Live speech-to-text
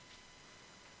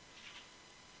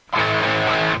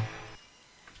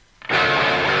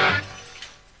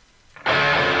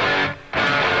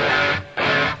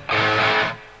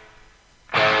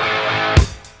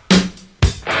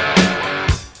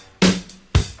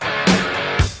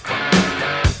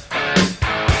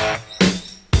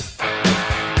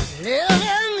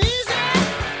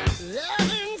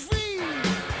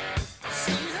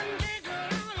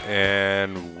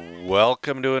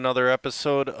welcome to another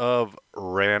episode of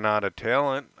Ran Out of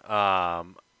Talent.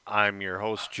 I'm your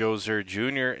host, Joe Zer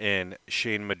Jr., and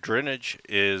Shane Madrinage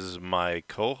is my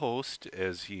co-host,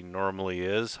 as he normally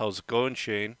is. How's it going,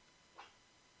 Shane?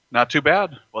 Not too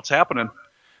bad. What's happening?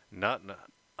 Nothing.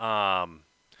 Um,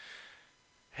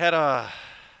 had a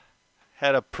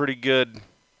had a pretty good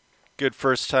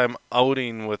first time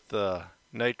outing with the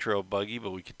Nitro buggy,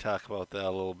 but we could talk about that a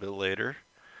little bit later.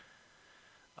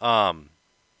 Um,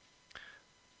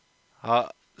 uh,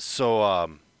 so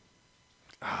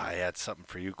I had something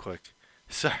for you, quick.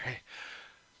 Sorry.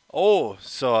 Oh,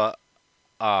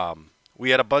 we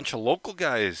had a bunch of local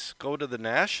guys go to the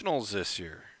nationals this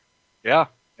year. Yeah,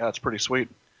 it's pretty sweet.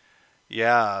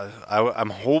 Yeah, I'm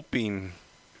hoping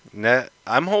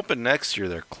I'm hoping next year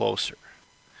they're closer.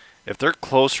 If they're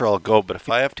closer, I'll go. But if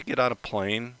I have to get on a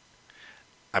plane,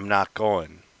 I'm not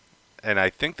going. And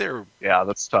Yeah,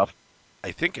 that's tough.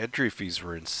 I think entry fees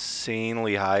were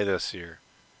insanely high this year.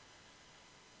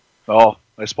 Oh,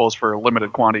 I suppose for a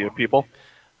limited quantity of people.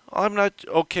 I'm not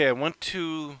okay. I went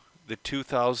to the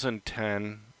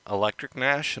 2010 Electric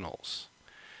Nationals,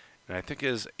 and I think it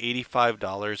is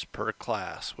 $85 per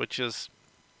class, which is,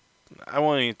 I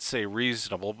won't even say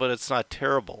reasonable, but it's not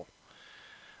terrible.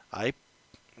 I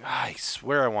I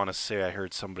swear I want to say I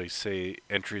heard somebody say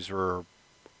entries were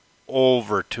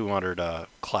over 200 a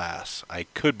class. I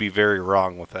could be very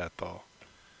wrong with that though.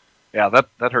 Yeah,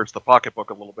 that hurts the pocketbook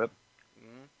a little bit.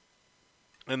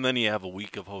 And then you have a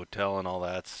week of hotel and all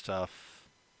that stuff.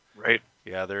 Right.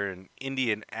 Yeah, they're in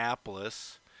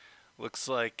Indianapolis. Looks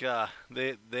like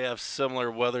they have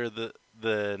similar weather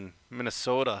than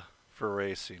Minnesota for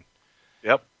racing.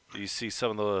 Yep. You see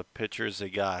some of the pictures they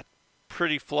got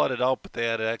pretty flooded out, but they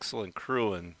had an excellent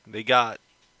crew and they got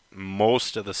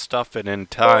most of the stuff in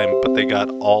time, but they got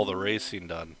all the racing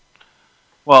done.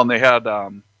 Well, and they had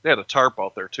a tarp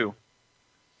out there too,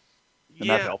 and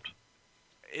that Yeah, helped.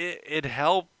 it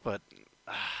helped, but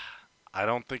I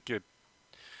don't think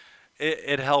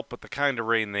it helped. But the kind of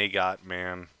rain they got,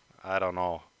 man, I don't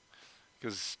know,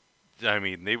 because I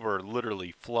mean they were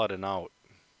literally flooding out.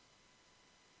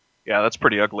 Yeah, that's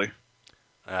pretty ugly.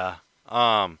 Yeah.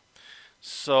 Um.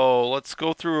 So let's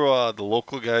go through the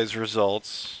local guys'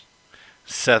 results.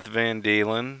 Seth Van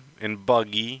Dalen in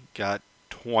Buggy got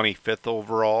 25th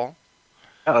overall.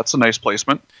 Yeah, that's a nice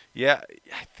placement. Yeah,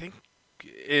 I think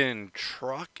in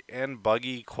truck and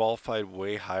Buggy qualified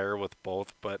way higher with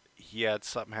both, but he had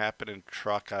something happen in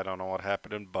truck. I don't know what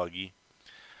happened in Buggy.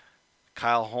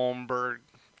 Kyle Holmberg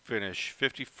finished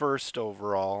 51st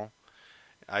overall.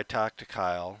 I talked to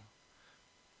Kyle,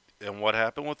 and what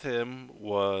happened with him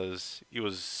was he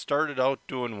was started out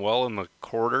doing well in the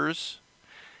quarters,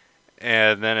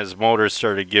 and then his motor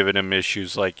started giving him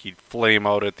issues, like he'd flame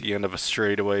out at the end of a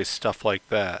straightaway, stuff like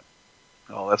that.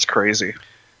 Oh, that's crazy.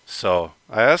 So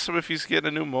I asked him if he's getting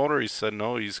a new motor. He said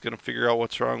no, he's gonna figure out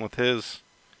what's wrong with his.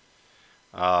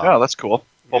 Yeah, Um, that's cool.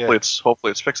 yeah,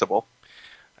 Hopefully it's fixable.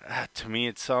 to me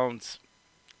it sounds.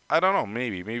 I don't know,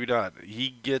 maybe not. He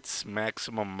gets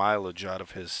maximum mileage out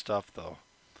of his stuff though.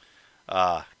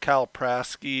 Kyle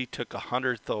Prasky took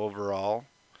 100th overall.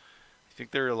 I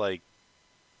think there were like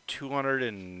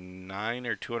 209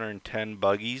 or 210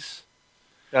 buggies.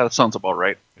 Yeah, that sounds about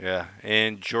right. Yeah,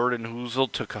 and Jordan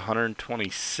Hoozle took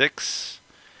 126.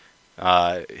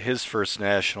 His first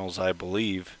nationals, I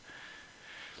believe.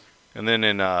 And then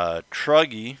in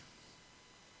Truggy,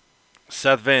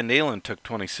 Seth Van Dalen took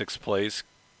 26th place.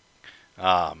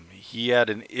 He had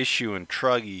an issue in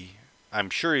Truggy. I'm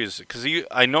sure he's because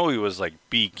I know he was like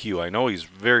BQ. I know he's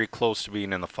very close to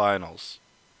being in the finals.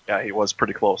 Yeah, he was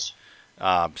pretty close.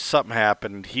 Something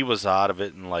happened. He was out of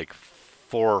it in like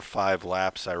 4 or 5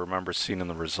 laps. I remember seeing in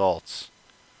the results.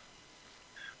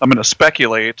 I'm going to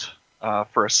speculate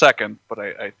for a second, but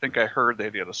I think I heard they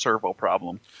had a servo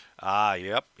problem.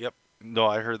 Yep. No,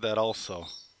 I heard that also.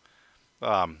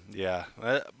 Yeah.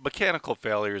 Mechanical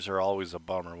failures are always a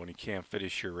bummer when you can't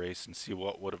finish your race and see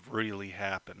what would have really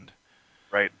happened.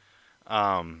 Right.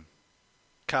 Um,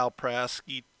 Kyle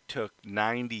Prasky took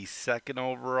 92nd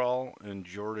overall, and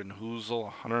Jordan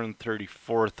Hoozle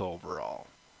 134th overall.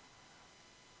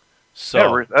 Yeah,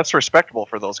 So, that's respectable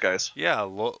for those guys. yeah,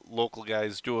 local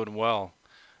guys doing well.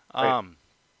 Right. Um,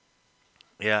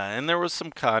 yeah, and there was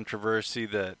some controversy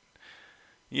that,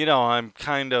 I'm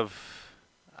kind of,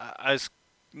 I was,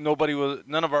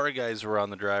 none of our guys were on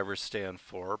the driver's stand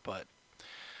for, but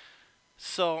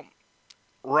so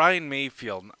Ryan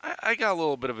Mayfield, I got a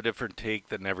little bit of a different take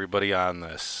than everybody on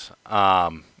this.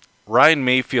 Ryan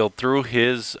Mayfield threw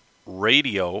his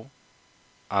radio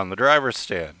on the driver's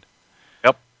stand.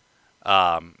 Yep.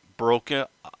 Broke it.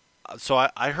 So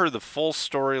I heard the full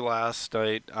story last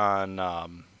night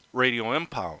on Radio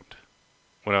Impound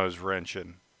when I was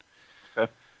wrenching.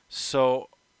 Okay. So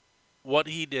what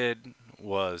he did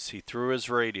was he threw his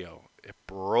radio. It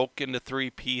broke into 3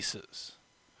 pieces.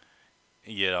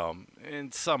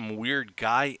 And some weird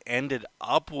guy ended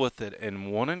up with it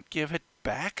and wouldn't give it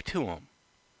back to him.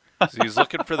 So he was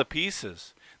looking for the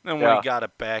pieces. Then when Yeah. he got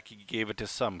it back, he gave it to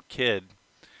some kid.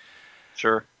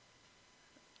 Sure.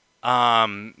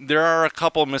 There are a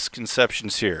couple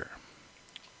misconceptions here.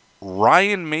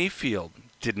 Ryan Mayfield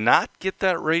did not get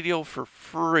that radio for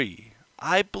free.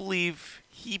 I believe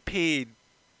he paid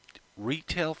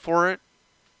retail for it.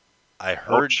 I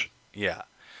heard. Ouch. Yeah.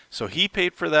 So he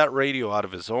paid for that radio out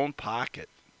of his own pocket.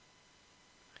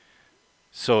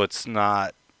 So it's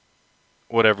not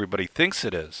what everybody thinks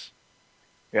it is.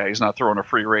 Yeah, he's not throwing a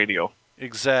free radio.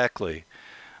 Exactly.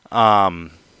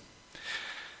 No,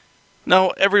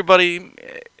 everybody,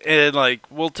 and like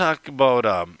we'll talk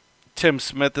about Tim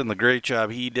Smith and the great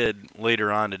job he did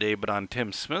later on today, but on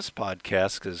Tim Smith's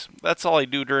podcast, because that's all I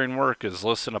do during work is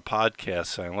listen to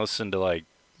podcasts. I listen to like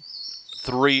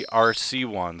 3 RC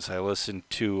ones. I listen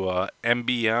to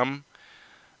MBM,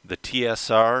 the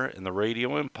TSR, and the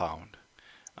Radio Impound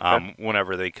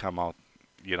whenever they come out,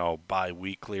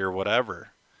 bi-weekly or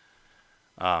whatever.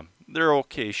 They're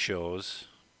okay shows.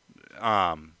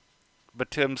 But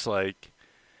Tim's like,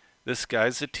 this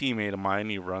guy's a teammate of mine.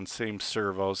 He runs same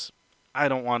servos. I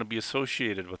don't want to be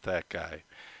associated with that guy.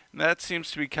 And that seems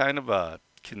to be kind of a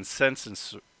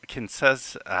consensus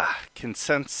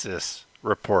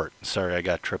report. Sorry, I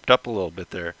got tripped up a little bit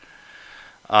there.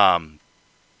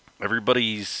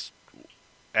 Everybody's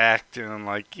acting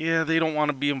like, yeah, they don't want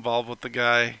to be involved with the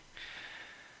guy.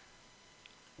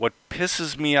 What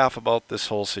pisses me off about this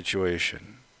whole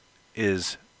situation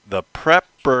is the Prep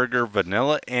Burger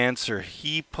vanilla answer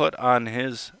he put on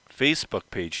his Facebook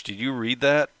page. Did you read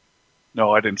that?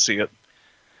 No, I didn't see it.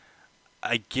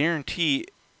 I guarantee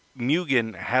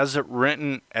Mugen has it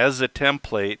written as a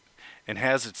template and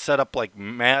has it set up like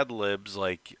Mad Libs,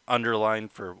 like underline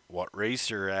for what race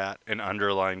you're at and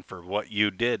underline for what you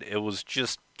did. It was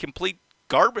just complete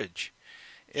garbage.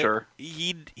 Sure.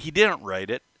 He didn't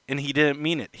write it and he didn't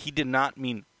mean it. He did not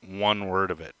mean one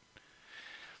word of it.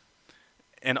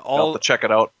 And I'll have to check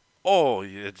it out. Oh,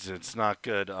 it's not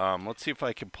good. Let's see if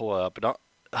I can pull it up.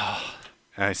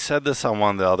 And I said this on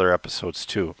one of the other episodes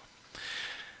too.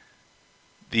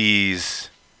 These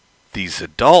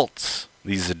adults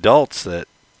that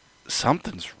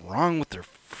something's wrong with their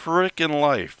frickin'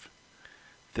 life,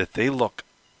 that they look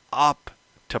up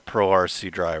to pro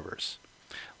RC drivers.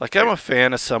 Like, I'm a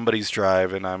fan of somebody's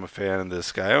driving. I'm a fan of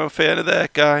this guy. I'm a fan of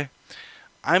that guy.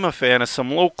 I'm a fan of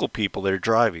some local people that are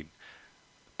driving.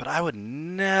 But I would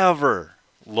never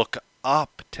look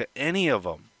up to any of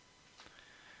them.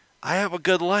 I have a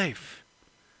good life.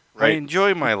 Right. I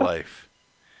enjoy my life.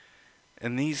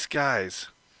 And these guys.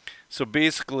 So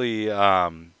basically,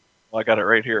 Well, I got it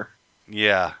right here.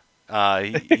 yeah.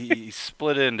 He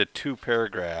split it into 2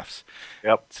 paragraphs.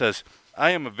 Yep. It says, I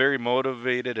am a very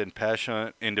motivated and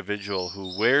passionate individual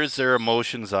who wears their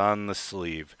emotions on the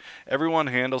sleeve. Everyone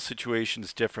handles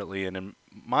situations differently, and in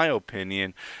my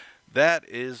opinion, that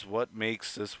is what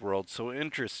makes this world so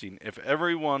interesting. If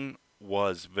everyone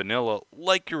was vanilla,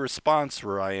 like your response,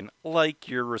 Ryan, like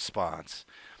your response,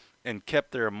 and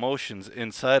kept their emotions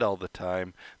inside all the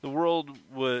time, the world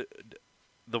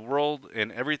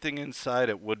and everything inside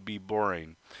it would be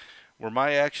boring. Were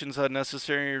my actions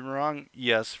unnecessary and wrong?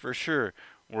 Yes, for sure.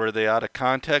 Were they out of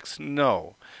context?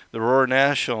 No. The Roar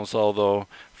Nationals, although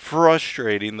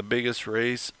frustrating, the biggest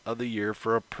race of the year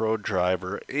for a pro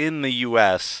driver in the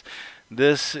U.S.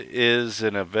 This is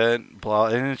an event, blah,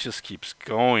 and it just keeps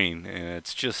going, and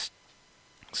it's just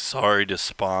sorry to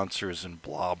sponsors and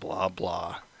blah, blah,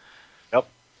 blah. Yep.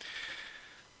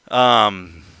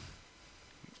 I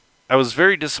was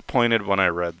very disappointed when I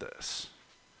read this,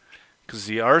 because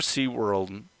the RC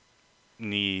world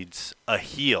needs a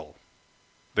heel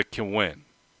that can win.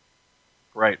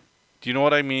 Right. Do you know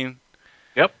what I mean?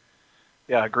 Yep.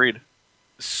 Yeah, agreed.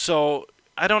 So,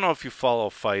 I don't know if you follow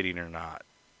fighting or not.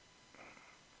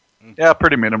 Yeah,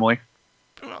 pretty minimally.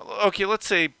 Okay, let's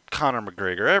say Conor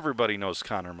McGregor. Everybody knows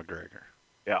Conor McGregor.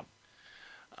 Yeah.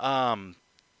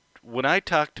 When I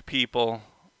talk to people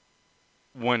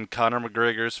when Conor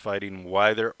McGregor is fighting,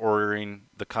 why they're ordering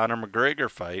the Conor McGregor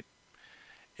fight,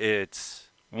 it's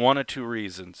one of 2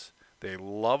 reasons. They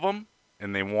love him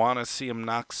and they want to see him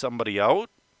knock somebody out,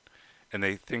 and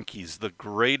they think he's the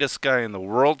greatest guy in the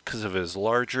world because of his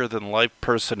larger-than-life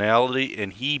personality,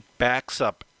 and he backs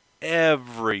up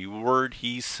every word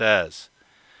he says.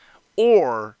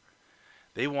 Or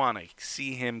They want to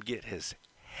see him get his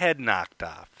head knocked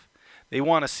off. They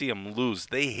want to see him lose.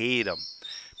 They hate him.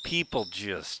 People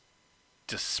just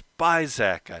despise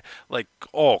that guy. Like,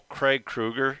 Craig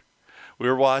Kruger. We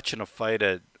were watching a fight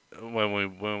at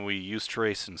when we used to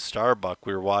race in Starbuck.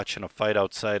 We were watching a fight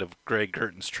outside of Greg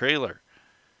Gerton's trailer,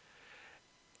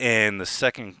 and the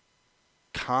second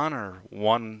Connor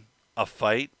won a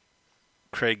fight,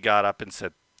 Craig got up and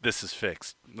said, "This is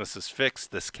fixed. This is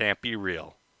fixed. This can't be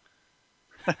real."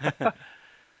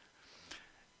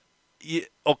 Yeah,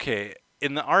 okay,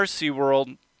 in the RC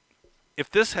world, if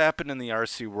this happened in the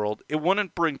RC world, it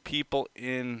wouldn't bring people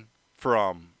in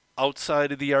from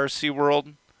outside of the RC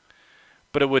world,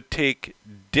 but it would take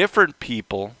different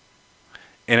people,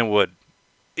 and it would,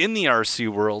 in the RC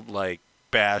world, like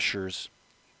bashers,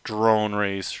 drone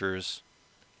racers,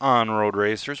 on-road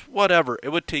racers, whatever. It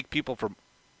would take people from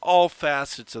all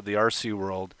facets of the RC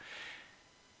world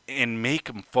and make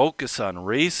them focus on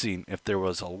racing if there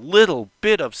was a little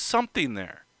bit of something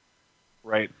there.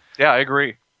 Right. Yeah, I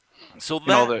agree. So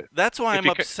that's why I'm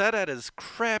upset at his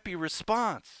crappy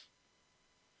response.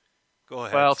 Go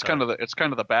ahead. Well, it's kind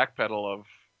of the backpedal of,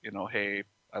 hey,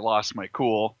 I lost my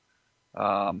cool,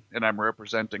 and I'm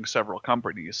representing several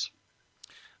companies.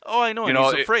 Oh, I know. And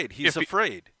he's afraid. He's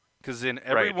afraid because in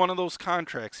every one of those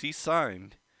contracts he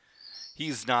signed,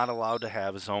 he's not allowed to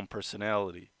have his own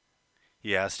personality.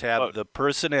 He has to have the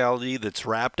personality that's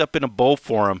wrapped up in a bow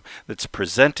for him that's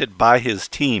presented by his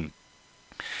team.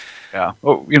 Yeah.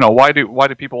 Well, why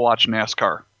do people watch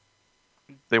NASCAR?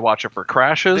 They watch it for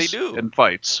crashes they do. And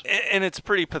fights. And it's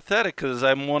pretty pathetic because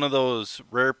I'm one of those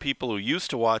rare people who used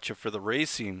to watch it for the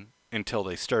racing until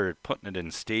they started putting it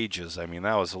in stages. I mean,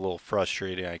 that was a little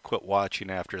frustrating. I quit watching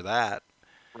after that.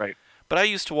 Right. But I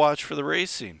used to watch for the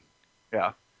racing.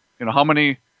 Yeah. How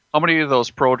many of those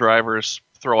pro drivers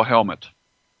throw a helmet?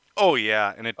 Oh,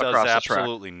 yeah, and it does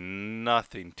absolutely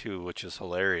nothing, too, which is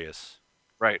hilarious.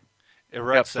 Right. It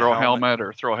wrecks throw a helmet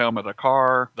or throw a helmet at a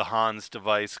car. The Hans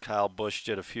device Kyle Busch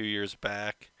did a few years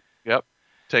back. Yep.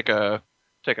 Take a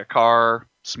car,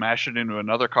 smash it into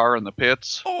another car in the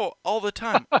pits. Oh, all the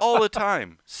time. All the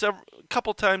time. A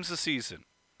couple times a season.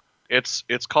 It's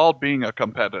called being a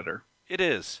competitor. It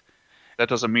is. That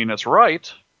doesn't mean it's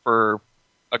right for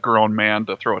a grown man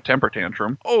to throw a temper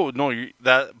tantrum. Oh, no,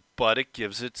 but it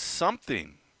gives it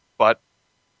something. But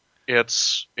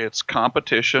it's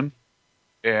competition,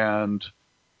 and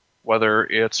whether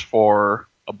it's for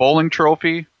a bowling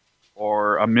trophy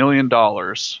or $1 million,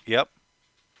 yep,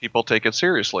 people take it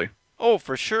seriously. Oh,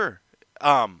 for sure.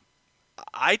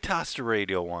 I tossed a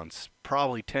radio once,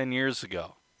 probably 10 years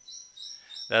ago.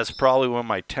 That's probably when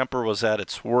my temper was at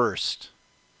its worst.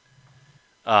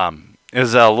 It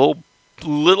was a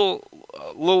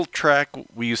little track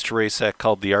we used to race at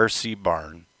called the RC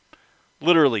Barn.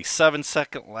 Literally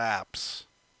 7-second laps.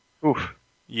 Oof.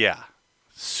 Yeah.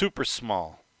 Super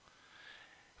small.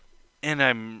 And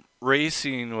I'm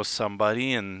racing with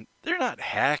somebody, and they're not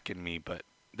hacking me, but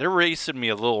they're racing me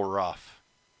a little rough.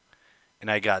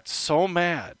 And I got so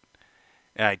mad,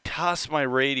 and I tossed my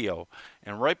radio,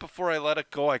 and right before I let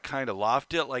it go, I kind of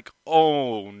lofted it like,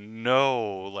 oh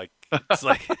no, like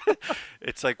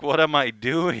it's like what am I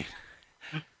doing?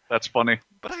 That's funny.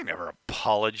 But I never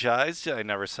apologized. I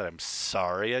never said I'm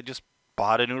sorry. I just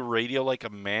bought a new radio like a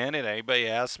man, and anybody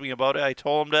asked me about it, I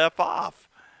told them to F off.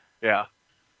 Yeah.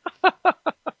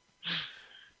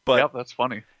 But yep, that's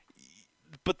funny.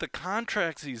 But the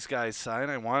contracts these guys sign,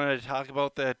 I wanted to talk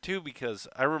about that too, because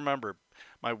I remember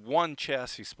my one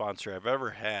chassis sponsor I've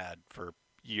ever had for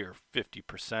year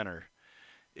 50%er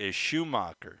is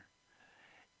Schumacher.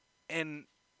 And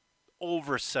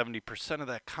over 70% of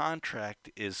that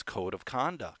contract is code of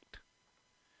conduct.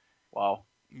 Wow.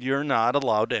 You're not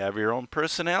allowed to have your own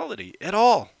personality at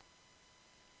all.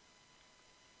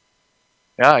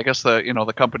 Yeah, I guess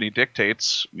the company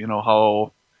dictates,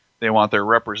 how they want their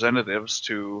representatives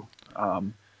to.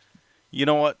 You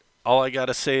know what? All I got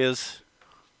to say is,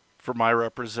 for my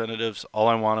representatives, all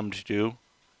I want them to do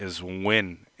is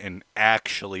win and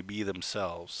actually be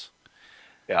themselves.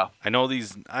 Yeah. I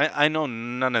know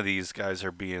none of these guys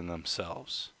are being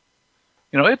themselves.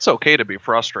 It's okay to be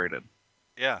frustrated.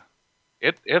 Yeah.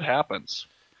 It happens.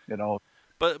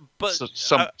 But so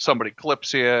somebody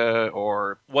clips you,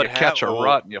 or you catch a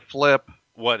rut and you flip.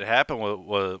 What happened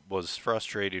was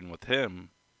frustrating with him.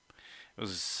 It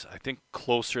was, I think,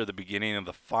 closer to the beginning of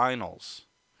the finals,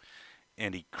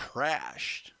 and he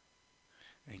crashed.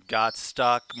 He got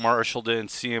stuck. Marshall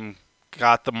didn't see him.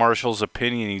 Got the marshal's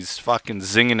opinion. He's fucking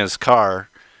zinging his car,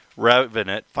 revving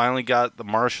it. Finally got the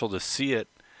marshal to see it.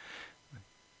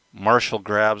 Marshall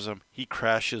grabs him. He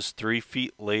crashes 3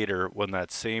 feet later when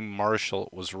that same Marshall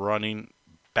was running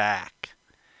back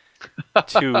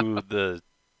to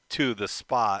the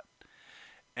spot,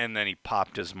 and then he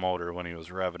popped his motor when he was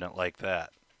revving it like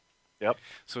that. Yep.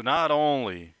 So not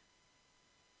only,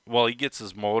 well, he gets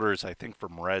his motors, I think,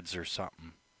 from Reds or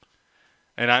something.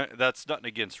 And that's nothing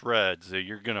against Reds.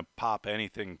 You're gonna pop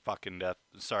anything fucking death.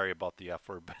 Sorry about the F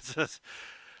word business,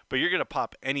 but you're gonna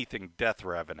pop anything death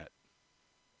revving it.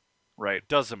 Right.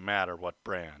 Doesn't matter what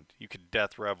brand. You could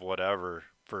death rev whatever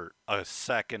for a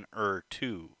second or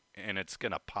two, and it's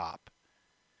gonna pop.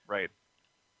 Right.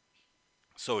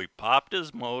 So he popped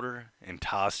his motor and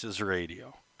tossed his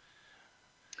radio.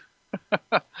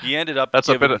 He ended up That's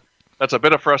a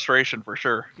bit of frustration for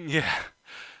sure. Yeah,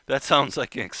 that sounds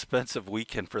like an expensive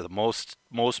weekend for the most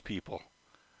people.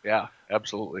 Yeah,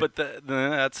 absolutely. But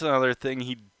that's another thing.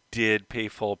 He did pay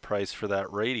full price for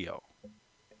that radio.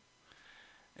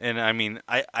 And I mean,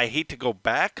 I hate to go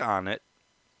back on it,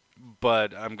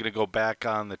 but I'm going to go back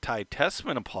on the Ty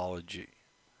Tessman apology.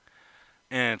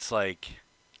 And it's like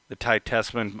the Ty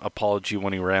Tessman apology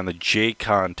when he ran the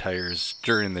J-Con tires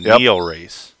during the Neo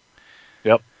race.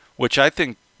 Yep. Which I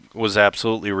think was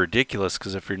absolutely ridiculous,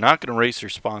 because if you're not going to race your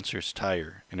sponsor's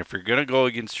tire, and if you're going to go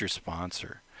against your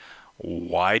sponsor,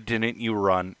 why didn't you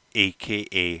run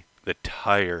AKA the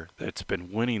tire that's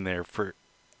been winning there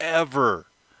forever?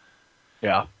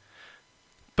 Yeah.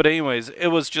 But anyways, it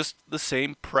was just the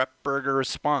same prep burger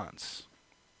response.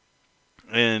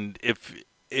 And if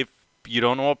you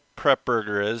don't know what prep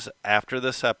burger is, after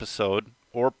this episode,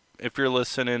 or if you're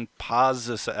listening, pause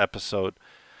this episode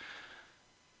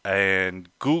and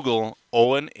Google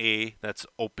O&A, that's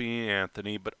Opie and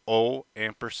Anthony, but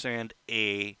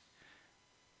O&A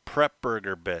prep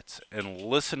burger bits, and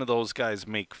listen to those guys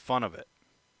make fun of it.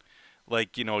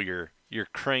 Like, you know, your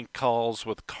crank calls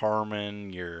with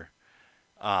Carmen, your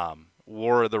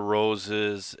War of the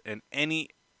Roses, and any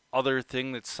other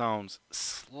thing that sounds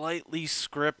slightly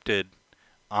scripted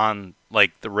on,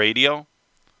 like, the radio.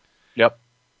 Yep.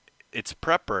 It's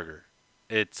prep burger.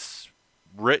 It's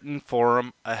written for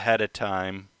them ahead of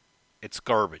time. It's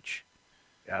garbage.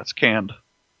 Yeah, it's canned.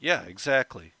 Yeah,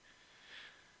 exactly.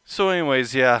 So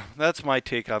anyways, yeah, that's my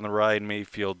take on the Ryan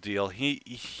Mayfield deal.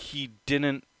 He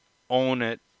didn't own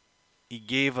it. He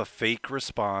gave a fake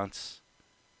response,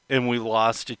 and we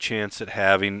lost a chance at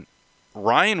having...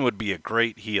 Ryan would be a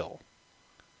great heel.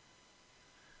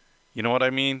 You know what I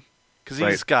mean? Because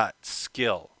he's got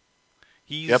skill.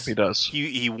 Yep, he does.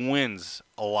 He wins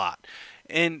a lot.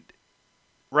 And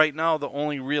right now, the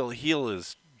only real heel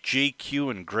is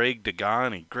JQ and Greg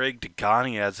Degani. Greg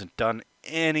Degani hasn't done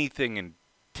anything in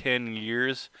 10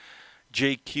 years.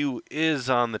 JQ is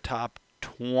on the top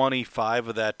 25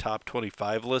 of that top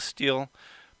 25 list still,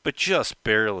 but just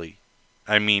barely.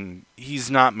 I mean, he's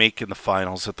not making the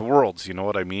finals at the Worlds, you know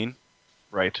what I mean?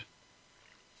 Right.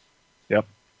 Yep.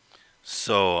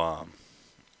 So,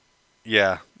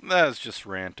 yeah, that's just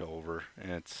rant over.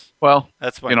 And that's my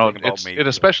thing about Mayfield. It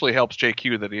especially helps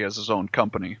JQ that he has his own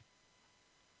company.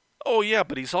 Oh, yeah,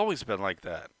 but he's always been like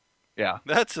that. Yeah.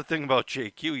 That's the thing about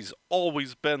JQ. He's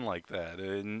always been like that.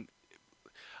 And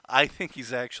I think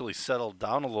he's actually settled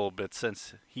down a little bit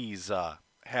since he's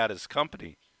had his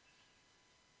company.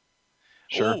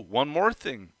 Sure. Oh, one more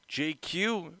thing.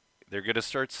 JQ, they're going to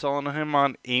start selling him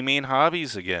on A-Main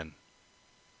Hobbies again.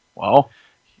 Well,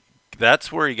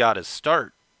 that's where he got his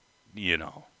start, you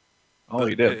know. Oh,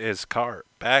 he did. His car.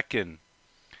 Back in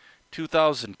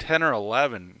 2010 or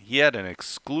 11, he had an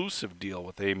exclusive deal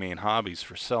with A-Main Hobbies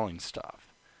for selling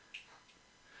stuff.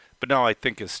 But now I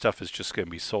think his stuff is just going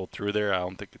to be sold through there. I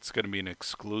don't think it's going to be an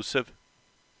exclusive.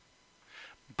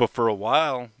 But for a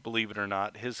while, believe it or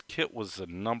not, his kit was the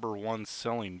 #1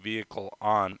 selling vehicle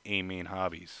on A-Main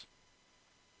Hobbies.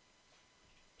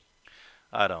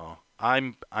 I don't know.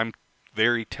 I'm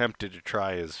very tempted to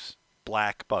try his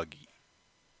black buggy.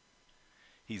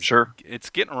 Sure. It's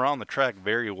getting around the track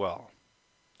very well.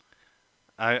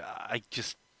 I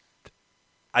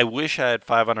wish I had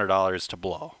 $500 to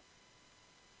blow.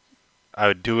 I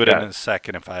would do it in a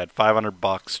second if I had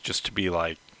 $500 just to be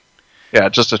like... Yeah,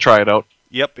 just to try it out.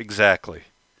 Yep, exactly.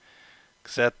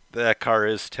 Because that car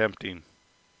is tempting.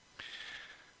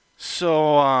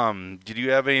 So, did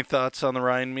you have any thoughts on the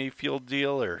Ryan Mayfield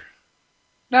deal, or?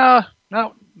 No,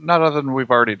 not other than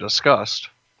we've already discussed.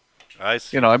 I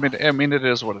see. You know, I mean, it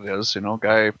is what it is. You know,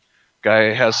 guy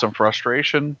has some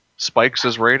frustration, spikes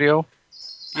his radio.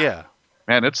 Yeah.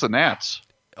 Man, it's the Nats.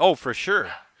 Oh, for sure.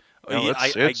 No,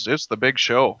 it's the big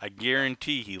show. I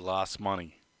guarantee he lost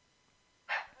money.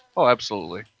 Oh,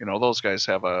 absolutely. You know, those guys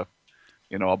have a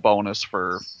bonus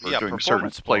for doing certain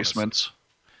placements.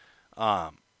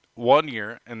 Um, 1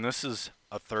 year, and this is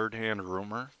a third-hand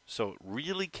rumor, so it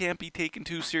really can't be taken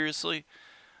too seriously.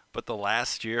 But the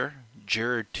last year,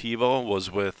 Jared Tebow was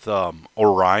with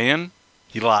Orion.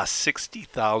 He lost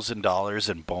 $60,000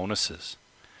 in bonuses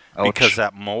because Ouch.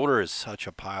 that motor is such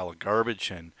a pile of garbage,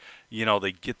 and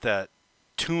they get that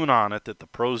tune on it that the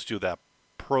pros do, that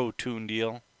pro tune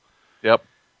deal, Yep.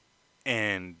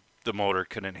 and the motor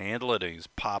couldn't handle it, and he's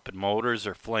popping motors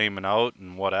or flaming out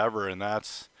and whatever, and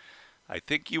that's I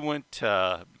think you went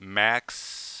to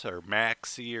Max or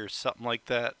Maxi or something like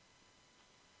that,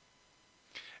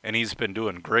 and he's been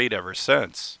doing great ever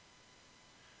since.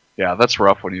 Yeah, that's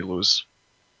rough when you lose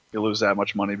that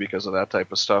much money because of that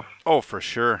type of stuff. Oh, for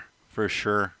sure, for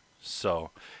sure.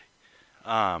 So,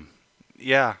 um,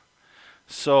 yeah.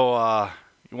 So,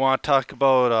 you want to talk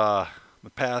about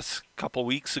the past couple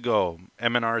weeks ago, Yeah.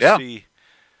 MNRC?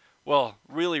 Well,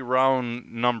 really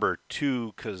round number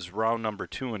two, because round number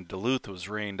two in Duluth was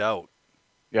rained out.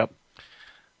 Yep.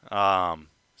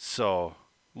 So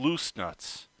Loose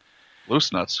Nuts.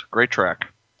 Loose Nuts. Great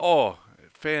track. Oh,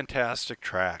 fantastic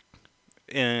track.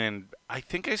 And I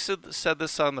think I said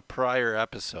this on the prior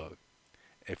episode.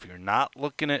 If you're not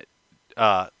looking at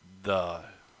the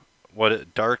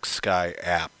Dark Sky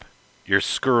app, you're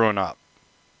screwing up.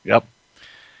 Yep.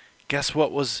 Guess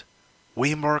what was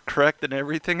way more correct than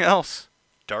everything else?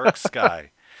 Dark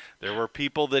Sky. There were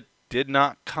people that did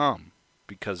not come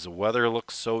because the weather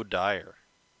looked so dire.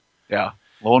 Yeah.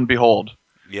 Lo and behold,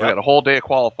 we got a whole day of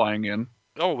qualifying in.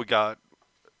 Oh,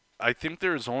 I think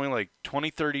there's only like 20,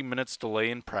 30 minutes delay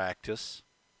in practice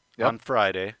on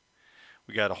Friday.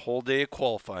 We got a whole day of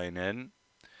qualifying in.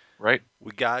 Right.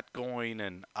 We got going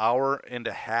an hour and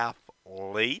a half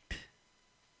late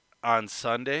on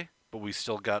Sunday, but we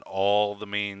still got all the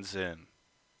mains in.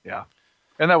 Yeah.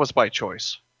 And that was by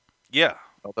choice. Yeah.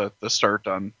 The start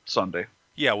on Sunday.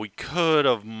 Yeah, we could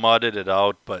have mudded it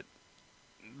out, but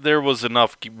there was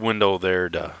enough window there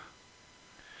to.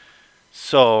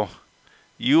 So,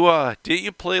 didn't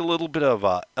you play a little bit of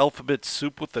Alphabet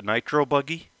Soup with the Nitro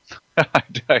Buggy?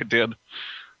 I did.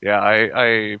 Yeah,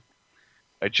 I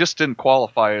just didn't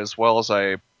qualify as well as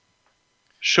I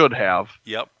should have.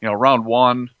 Yep. Round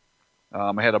one,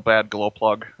 I had a bad glow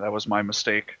plug. That was my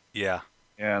mistake. Yeah.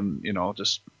 And,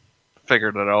 just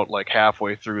figured it out like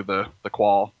halfway through the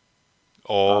qual.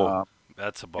 Oh,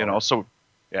 that's a bummer. So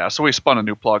we spun a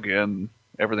new plug in.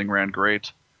 Everything ran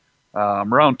great.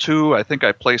 Round two, I think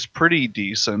I placed pretty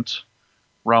decent.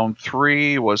 Round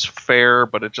three was fair,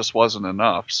 but it just wasn't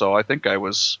enough. So I think I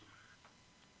was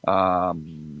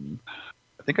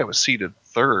seated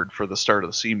third for the start of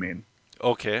the C main.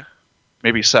 Okay.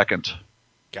 Maybe second.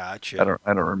 Gotcha.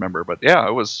 I don't remember, but yeah,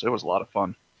 it was a lot of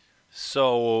fun.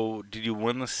 So, did you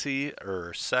win the C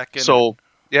or second? So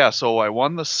I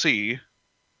won the C,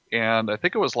 and I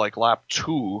think it was like lap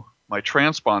 2. My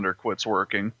transponder quits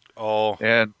working. Oh.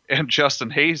 And Justin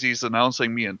Hazy's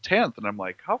announcing me in 10th, and I'm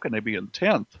like, how can I be in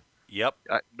 10th? Yep.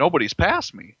 Nobody's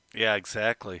passed me. Yeah,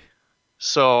 exactly.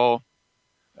 So,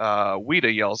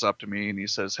 Wida yells up to me, and he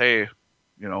says, hey,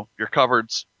 you're covered.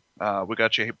 We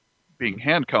got you being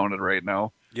hand counted right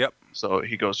now. Yep. So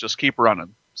he goes, just keep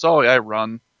running. So I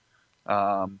run,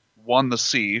 won the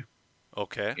C.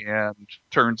 Okay. And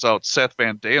turns out Seth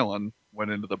Van Dalen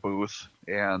went into the booth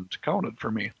and counted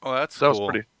for me. Oh, that's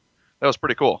cool. That was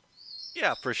pretty cool.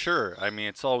 Yeah, for sure. I mean,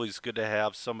 it's always good to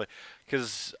have somebody,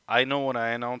 because I know when I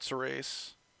announce a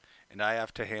race and I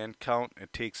have to hand count,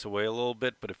 it takes away a little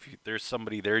bit. But if there's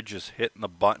somebody there just hitting the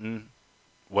button,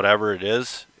 whatever it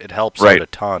is, it helps out a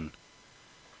ton.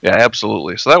 Yeah,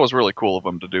 absolutely. So that was really cool of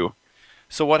them to do.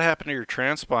 So what happened to your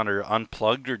transponder?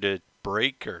 Unplugged or did it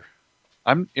break? Or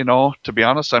to be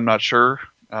honest, I'm not sure.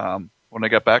 When I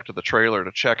got back to the trailer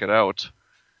to check it out,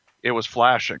 it was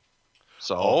flashing.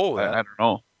 So I don't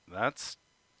know. That's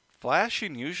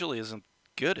flashing usually isn't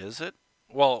good, is it?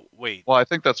 Well, wait. Well, I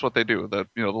think that's what they do. The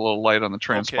little light on the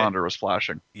transponder was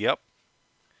flashing. Yep.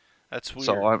 That's weird.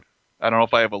 So I don't know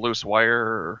if I have a loose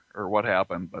wire or what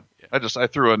happened, but yeah. I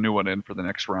threw a new one in for the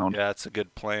next round. Yeah, that's a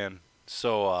good plan.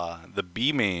 So the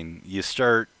B main,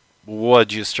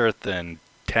 what'd you start then?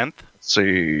 10th? Let's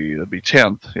see, it'd be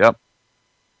 10th.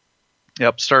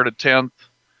 Yep. Started 10th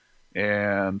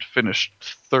and finished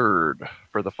 3rd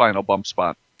for the final bump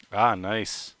spot. Ah,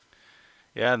 nice.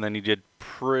 Yeah, and then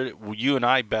you and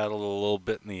I battled a little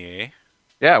bit in the A.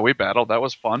 Yeah, we battled. That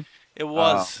was fun. It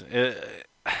was. It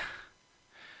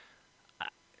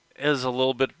is a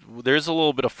little bit. There's a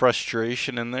little bit of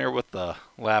frustration in there with the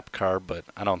lap car, but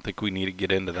I don't think we need to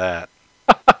get into that.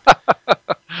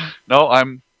 No,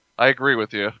 I agree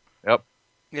with you. Yep.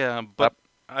 Yeah, but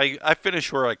I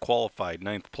finished where I qualified,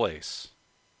 9th place.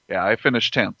 Yeah, I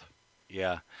finished 10th.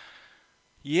 Yeah.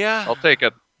 Yeah. I'll take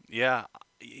it. Yeah.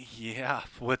 Yeah.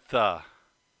 With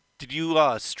did you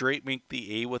straight make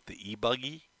the A with the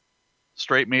e-buggy?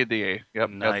 Straight made the A. Yep,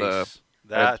 Nice. I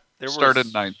That there started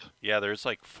was ninth. yeah, there's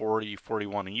like 40,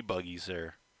 41 e-buggies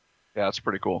there. Yeah, it's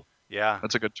pretty cool. Yeah.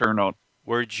 That's a good turnout.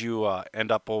 Where'd you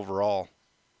end up overall?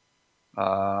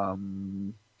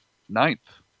 Um, ninth,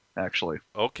 actually.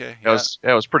 Okay. It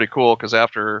Yeah. was pretty cool because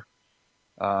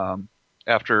um,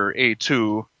 after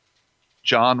A2,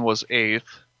 John was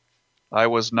eighth, I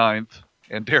was ninth,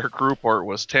 and Derek Ruport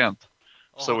was 10th.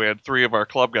 So Oh, we had three of our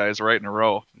club guys right in a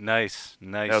row. nice.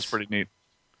 That was Nice. pretty neat.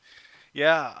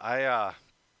 Yeah,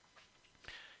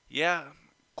 yeah,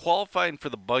 qualifying for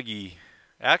the buggy,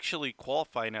 actually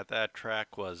qualifying at that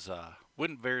track was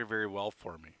went very very well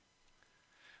for me,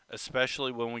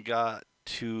 especially when we got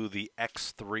to the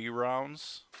X3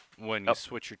 rounds when you Yep.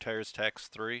 switch your tires to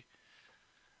X3.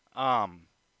 Um,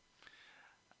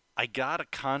 I got a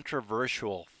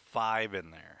controversial 5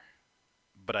 in there,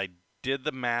 but I did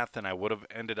the math and I would have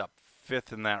ended up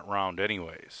 5th in that round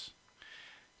anyways,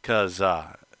 because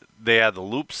they had the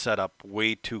loop set up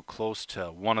way too close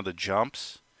to one of the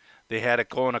jumps. They had it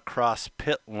going across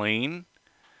pit lane,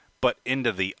 but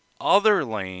into the other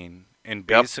lane and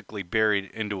Yep. basically buried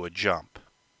into a jump.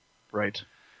 Right.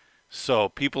 So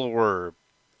people were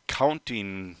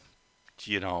counting,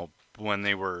 when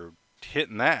they were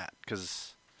hitting that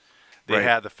because they Right.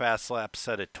 had the fast lap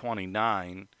set at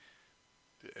 29,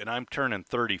 and I'm turning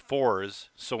 34s.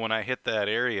 So when I hit that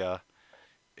area,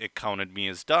 it counted me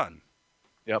as done.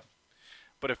 Yep.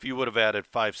 But if you would have added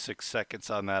 5, 6 seconds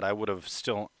on that, I would have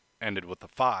still ended with a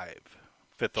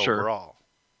 5th Sure. overall.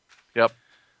 Yep.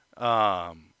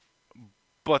 Um,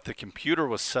 but the computer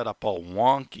was set up all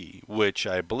wonky, which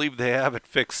I believe they have it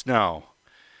fixed now.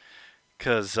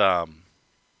 Because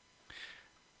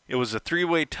it was a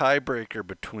 3-way tiebreaker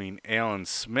between Alan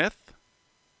Smith,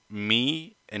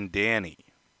 me, and Danny.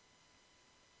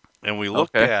 And we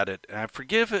looked Okay. at it, and I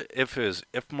forget if it was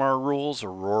IFMAR rules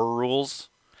or ROAR rules.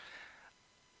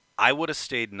 I would have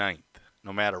stayed ninth.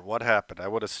 No matter what happened, I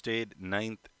would have stayed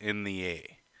ninth in the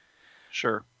A.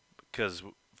 Sure. Because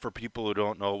for people who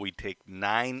don't know, we take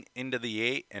 9 into the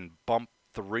A and bump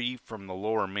 3 from the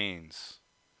lower mains.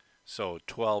 So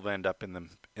 12 end up in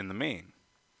the main.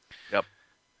 Yep.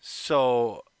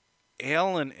 So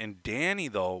Alan and Danny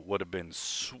though would have been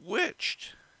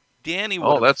switched.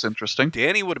 Oh, that's interesting.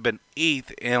 Danny would have been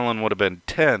 8th, Alan would have been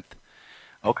 10th.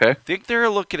 Okay. I think they're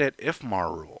looking at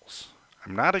IFMAR rules.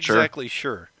 I'm not Sure. exactly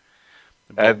sure.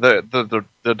 But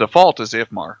The default is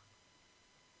IFMAR.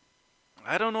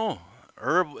 I don't know.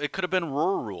 Or it could have been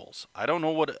ROAR rules. I don't know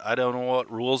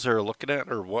what rules they're looking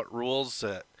at or what rules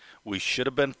that we should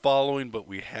have been following but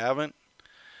we haven't.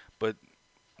 But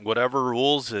whatever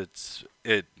rules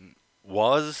it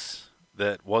was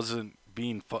that wasn't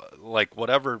being like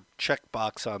whatever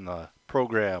checkbox on the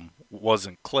program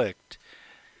wasn't clicked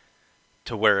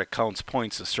to where it counts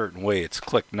points a certain way, it's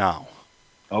clicked now.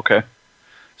 Okay.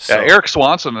 So Yeah, Eric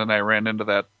Swanson and I ran into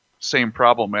that same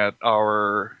problem at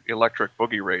our electric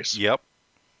boogie race. Yep.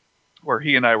 Where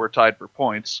he and I were tied for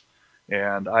points,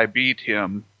 and I beat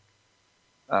him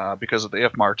because of the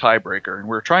IFMAR tiebreaker, and we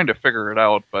were trying to figure it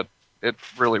out, but it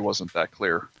really wasn't that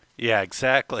clear. Yeah,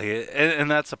 exactly. And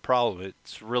that's a problem.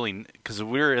 It's really because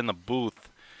we were in the booth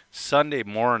Sunday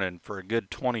morning for a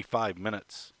good 25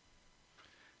 minutes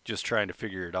just trying to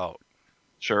figure it out.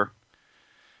 Sure.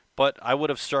 But I would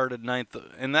have started ninth,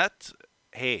 and that's,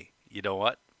 hey, you know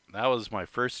what? That was my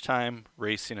first time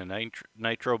racing a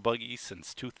nitro buggy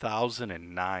since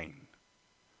 2009.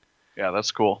 Yeah, that's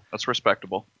cool. That's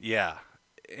respectable. Yeah,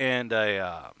 and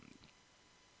I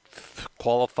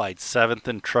qualified 7th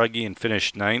in Truggy and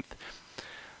finished 9th.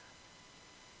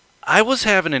 I was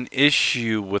having an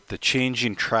issue with the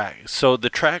changing track. So the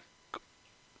track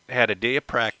had a day of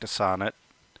practice on it.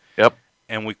 Yep.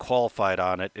 And we qualified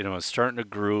on it, and it was starting to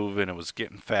groove, and it was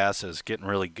getting fast, it was getting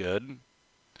really good.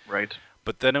 Right.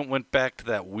 But then it went back to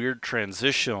that weird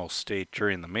transitional state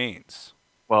during the mains.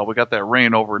 Well, we got that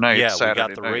rain overnight. Yeah, Saturday we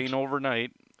got the night. rain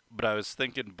overnight, but I was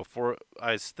thinking for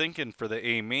the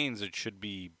A mains, it should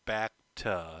be back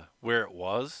to where it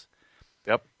was.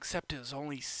 Yep. Except it was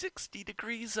only 60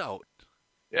 degrees out.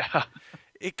 Yeah.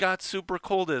 It got super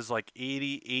cold. It was like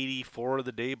 80, 84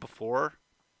 the day before.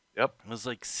 Yep. It was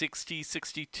like 60,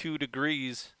 62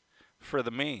 degrees for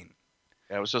the main.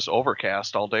 Yeah, it was just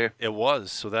overcast all day. It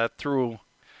was. So that threw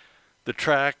the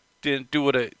track, didn't do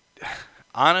what it.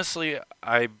 Honestly,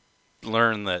 I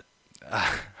learned that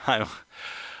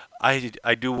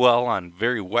I do well on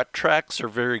very wet tracks or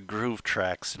very groove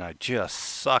tracks, and I just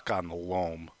suck on the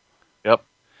loam. Yep.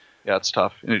 Yeah, it's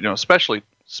tough.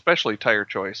 Especially tire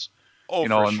choice. Oh,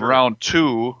 for In sure. round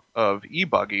 2 of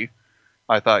e-buggy,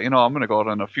 I thought, I'm going to go out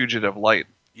on a Fugitive Light.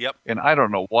 Yep. And I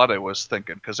don't know what I was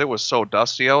thinking because it was so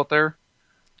dusty out there.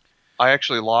 I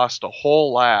actually lost a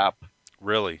whole lap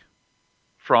Really.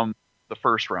 from the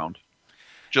first round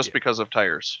just Yeah. because of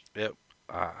tires. Yep.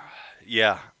 Uh,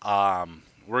 yeah.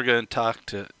 We're gonna talk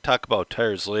about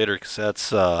tires later because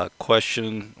that's a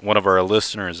question one of our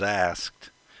listeners asked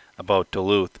about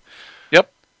Duluth.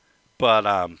 Yep. But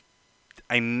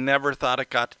I never thought it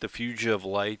got to the Fugitive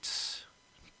Lights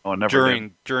Oh, I never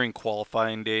did. during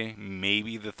qualifying day,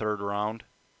 maybe the third round.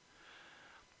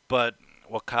 But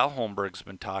what Kyle Holmberg's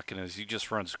been talking is he just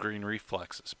runs green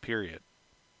reflexes. Period.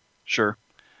 Sure.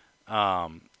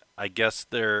 Um, I guess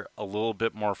they're a little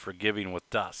bit more forgiving with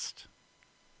dust.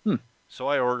 Hmm. So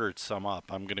I ordered some up.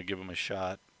 I'm gonna give them a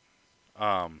shot.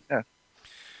 Um, Yeah.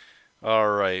 all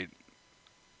right.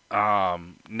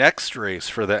 Next race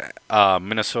for the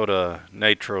Minnesota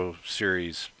Nitro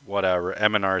Series, whatever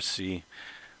MNRC.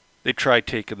 They tried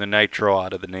taking the nitro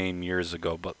out of the name years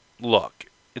ago, but look,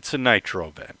 it's a nitro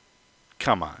event.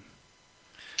 Come on.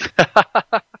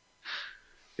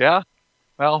 Yeah.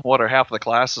 Well, what are half of the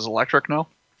classes electric now?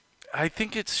 I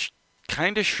think it's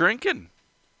kind of shrinking.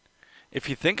 If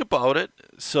you think about it,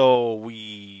 so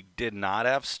we did not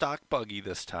have stock buggy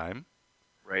this time,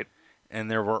 Right. and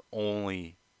there were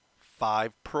only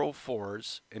 5 Pro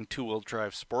 4s and 2-wheel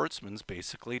drive Sportsmans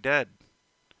basically dead.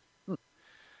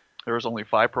 There was only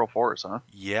 5 Pro 4s, huh?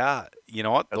 Yeah, you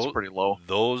know what? That's pretty low.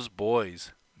 Those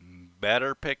boys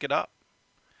better pick it up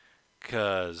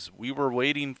because we were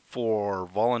waiting for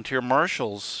volunteer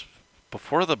marshals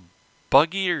before the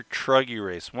buggy or truggy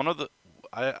race. One of the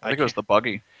I think it was the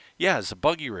buggy. yeah, it's a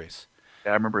buggy race.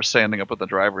 Yeah, I remember standing up at the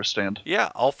driver's stand. Yeah,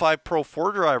 all 5 Pro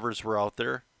 4 drivers were out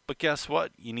there, but guess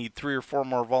what? You need 3 or 4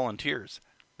 more volunteers.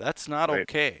 That's not Right.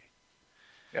 okay.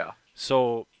 Yeah.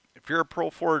 So if you're a Pro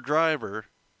 4 driver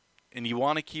and you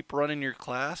want to keep running your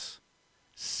class,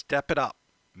 step it up.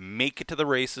 Make it to the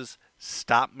races.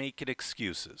 Stop making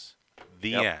excuses.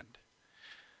 The Yep. end.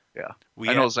 Yeah. We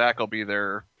I know had- Zach will be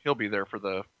there. He'll be there for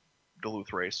the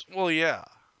Duluth race. well, yeah.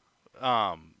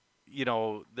 You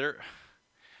know, there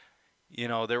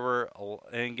were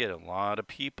and again, a lot of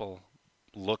people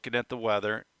looking at the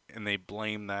weather and they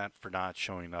blame that for not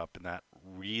showing up, and that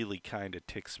really kind of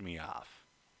ticks me off.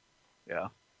 Yeah.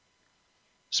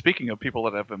 Speaking of people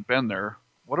that haven't been there,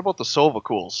 what about the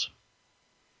Silvacools?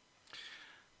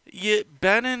 Yeah,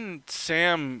 Ben and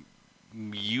Sam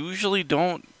usually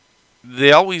don't.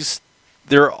 They always,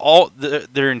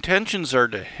 their intentions are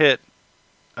to hit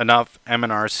enough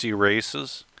MNRC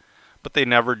races, but they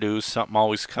never do. Something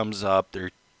always comes up.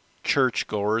 They're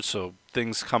churchgoers, so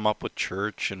things come up with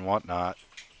church and whatnot.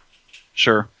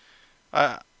 Sure.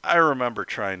 I remember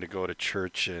trying to go to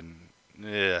church, and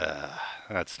yeah,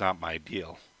 that's not my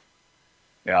deal.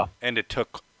 Yeah. And it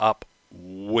took up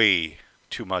way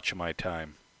too much of my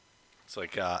time. It's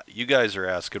like you guys are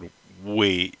asking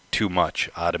way too much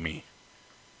out of me.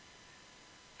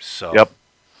 So. Yep.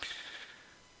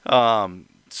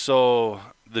 So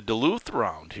the Duluth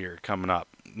round here coming up.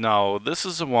 Now, this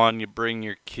is the one you bring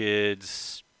your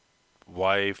kids,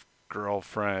 wife,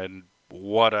 girlfriend,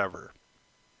 whatever.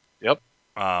 Yep.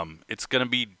 It's going to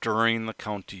be during the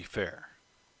county fair.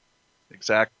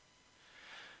 Exact.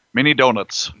 Mini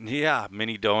donuts. Yeah,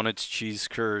 mini donuts, cheese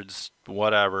curds,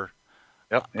 whatever.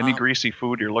 Yep. Any greasy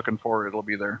food you're looking for, it'll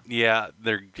be there. Yeah,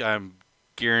 I'm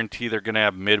guarantee they're going to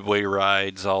have midway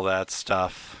rides, all that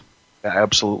stuff. Yeah,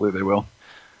 absolutely they will.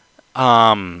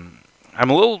 I'm a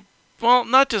little, well,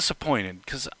 not disappointed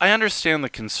because I understand the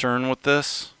concern with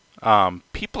this.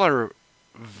 People are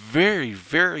very,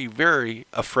 very, very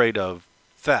afraid of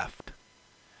theft.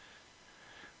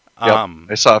 Yep.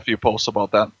 I saw a few posts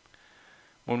about that.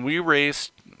 When we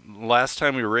raced, last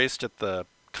time we raced at the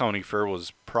county fair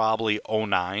was probably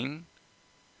 2009.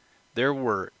 There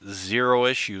were 0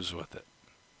 issues with it.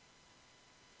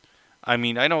 I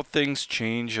mean, I know things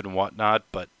change and whatnot,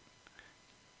 but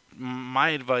my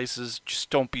advice is just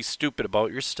don't be stupid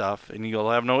about your stuff and you'll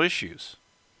have no issues.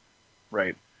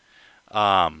 Right.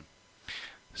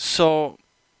 So,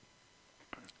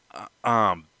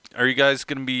 are you guys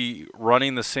going to be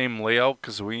running the same layout?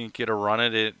 Because we didn't get to run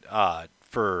it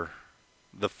for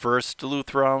the first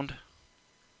Duluth round.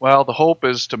 Well, the hope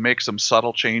is to make some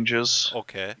subtle changes.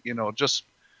 Okay. Just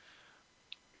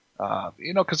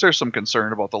because there's some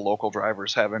concern about the local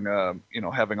drivers having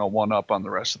a one up on the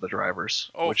rest of the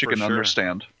drivers, which you for can sure.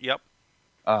 understand. Yep.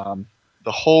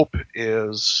 The hope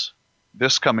is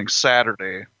this coming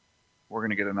Saturday, we're going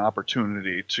to get an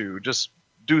opportunity to just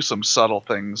do some subtle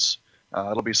things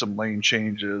It'll be some lane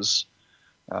changes,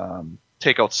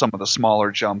 take out some of the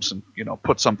smaller jumps, and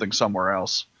put something somewhere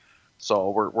else. So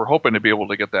we're hoping to be able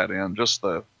to get that in. Just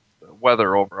the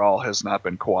weather overall has not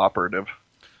been cooperative.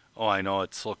 Oh, I know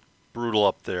it's looked brutal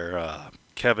up there.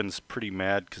 Kevin's pretty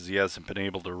mad because he hasn't been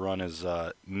able to run his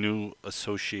new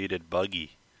associated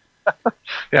buggy.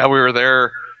 Yeah, we were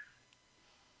there.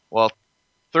 Well,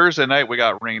 Thursday night we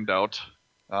got rained out.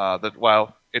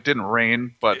 It didn't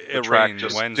rain, but the track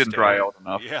just didn't dry out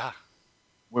enough. Yeah.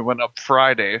 We went up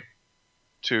Friday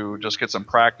to just get some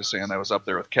practice in. I was up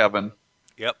there with Kevin.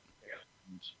 Yep.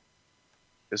 And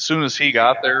as soon as he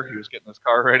got there, he was getting his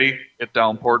car ready. It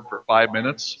downpoured for 5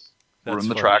 minutes. We're in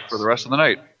the track for the rest of the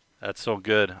night. That's so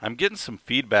good. I'm getting some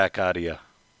feedback out of you.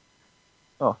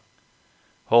 Oh.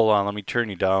 Hold on, let me turn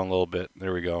you down a little bit.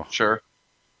 There we go. Sure.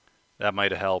 That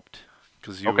might have helped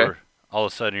because you were all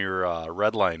of a sudden you're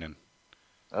redlining.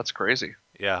 That's crazy.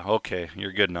 Yeah. Okay,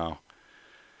 you're good now.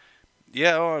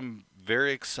 Yeah, I'm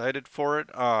very excited for it.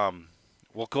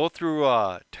 We'll go through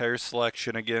tire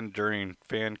selection again during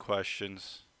fan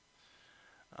questions.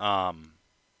 What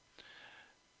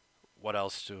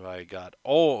else do I got?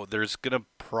 Oh, there is gonna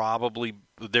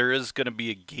be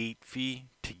a gate fee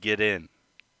to get in.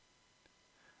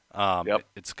 Yep,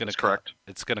 it's gonna correct.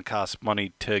 It's gonna cost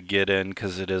money to get in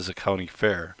because it is a county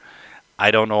fair. I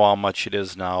don't know how much it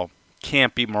is now.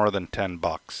 Can't be more than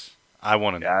 $10. I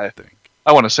wouldn't think.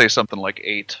 I want to say something like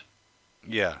 8.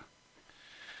 Yeah.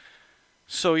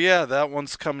 So yeah, that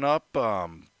one's coming up.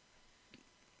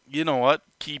 You know what?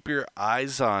 Keep your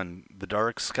eyes on the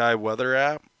Dark Sky Weather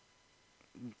app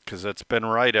because it's been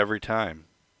right every time.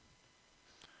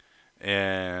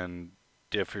 And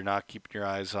if you're not keeping your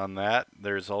eyes on that,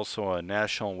 there's also a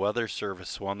National Weather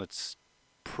Service one that's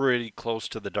pretty close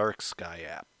to the Dark Sky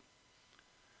app.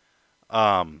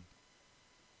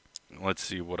 Let's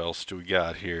see, what else do we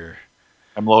got here?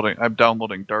 I'm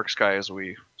downloading Dark Sky as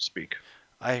we speak.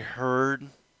 I heard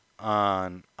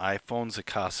on iPhones it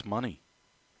costs money.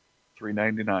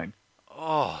 $3.99.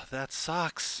 Oh, that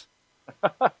sucks.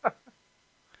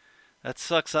 That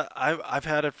sucks. I've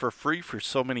had it for free for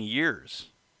so many years.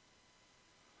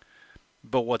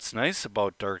 But what's nice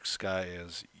about Dark Sky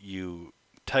is you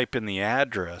type in the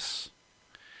address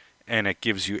and it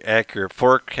gives you accurate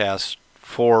forecasts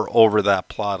for over that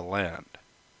plot of land.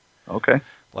 Okay.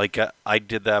 Like I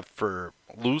did that for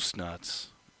loose nuts,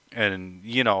 and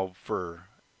for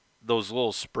those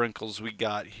little sprinkles we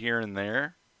got here and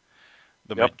there,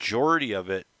 the majority of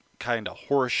it kind of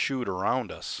horseshoed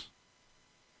around us.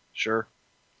 Sure.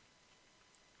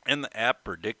 And the app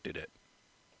predicted it.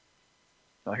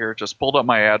 Now here, just pulled up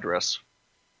my address.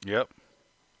 Yep.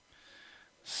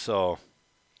 So,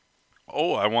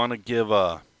 I want to give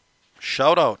a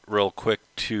shout out real quick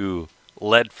to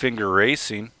Leadfinger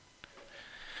Racing.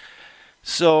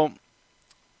 So,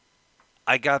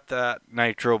 I got that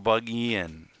nitro buggy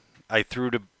and I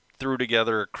threw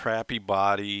together a crappy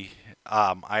body.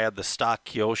 I had the stock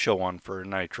Kyosho one for a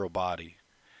nitro body.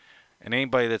 And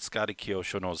anybody that's got a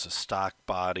Kyosho knows a stock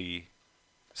body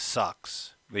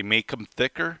sucks. They make them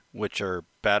thicker, which are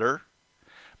better,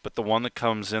 but the one that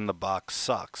comes in the box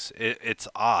sucks. It's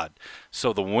odd.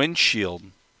 So the windshield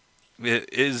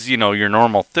is, your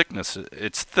normal thickness.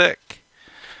 It's thick.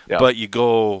 Yeah. But you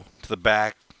go to the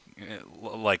back,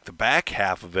 like the back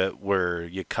half of it where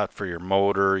you cut for your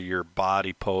motor, your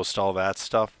body post, all that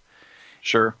stuff.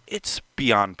 Sure. It's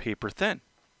beyond paper thin.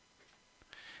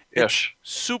 It's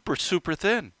super, super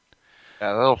thin.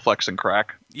 Yeah, that'll flex and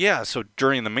crack. Yeah, so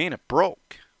during the main it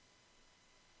broke.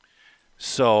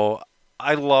 So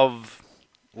I love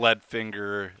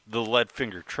Leadfinger, the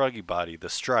Leadfinger Truggy body, the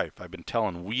Strife. I've been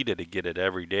telling Weeda to get it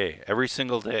every day. Every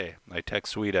single day. I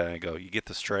text Weeda and I go, "You get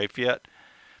the Strife yet?"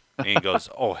 And he goes,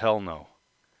 "Oh, hell no."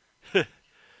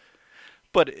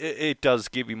 But it does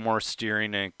give you more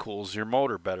steering and it cools your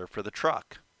motor better for the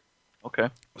truck. Okay.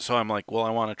 So I'm like, well, I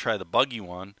want to try the buggy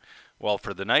one. Well,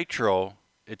 for the nitro,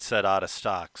 it said out of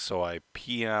stock. So I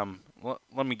PM,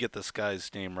 let me get this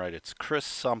guy's name right. It's Chris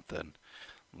something.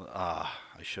 I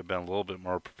should have been a little bit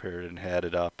more prepared and had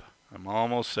it up. I'm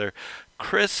almost there.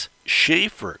 Chris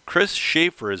Schaefer. Chris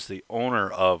Schaefer is the owner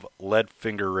of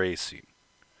Leadfinger Racing.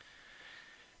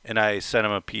 And I sent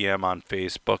him a PM on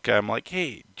Facebook. I'm like,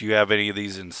 hey, do you have any of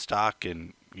these in stock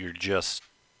and you just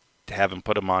haven't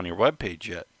put them on your webpage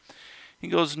yet? He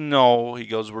goes, no. He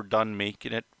goes, we're done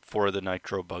making it for the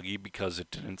nitro buggy because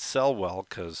it didn't sell well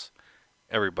because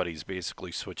everybody's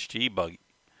basically switched to e-buggy.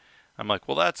 I'm like,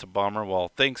 well, that's a bummer.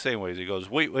 Well, thanks anyways. He goes,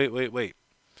 wait.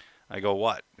 I go,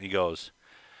 what? He goes,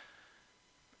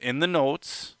 in the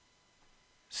notes,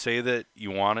 say that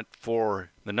you want it for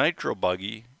the nitro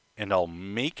buggy and I'll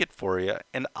make it for you,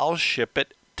 and I'll ship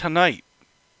it tonight.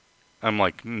 I'm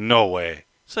like, no way.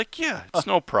 It's like, yeah, it's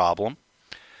no problem.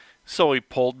 So he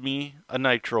pulled me a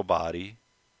nitro body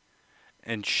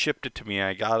and shipped it to me.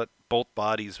 I got it, both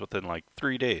bodies within like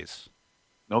 3 days.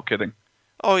 No kidding.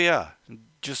 Oh, yeah.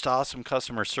 Just awesome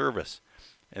customer service.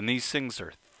 And these things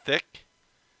are thick.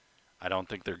 I don't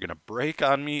think they're going to break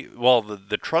on me. Well,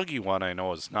 the Truggy one I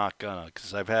know is not going to,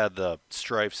 because I've had the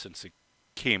Strife since it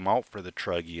came out for the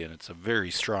Truggy, and it's a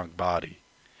very strong body.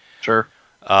 Sure.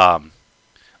 I'm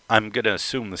going to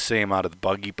assume the same out of the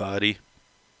Buggy body.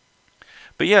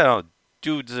 But yeah,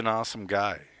 dude's an awesome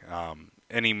guy.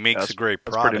 And he makes a great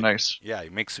product. That's pretty nice. Yeah, he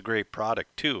makes a great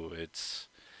product too.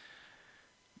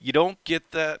 You don't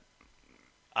get that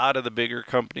out of the bigger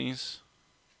companies,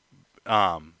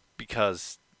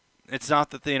 because it's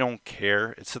not that they don't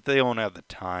care, it's that they don't have the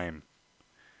time.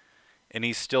 And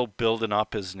he's still building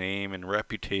up his name and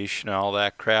reputation and all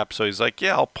that crap. So he's like,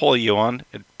 yeah, I'll pull you on.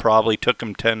 It probably took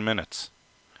him 10 minutes.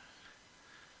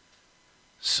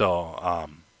 So,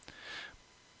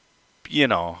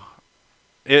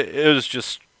 it was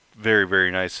just very,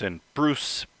 very nice. And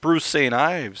Bruce St.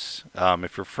 Ives,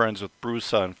 if you're friends with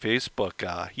Bruce on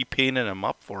Facebook, he painted him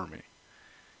up for me.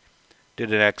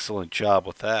 Did an excellent job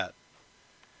with that.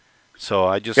 So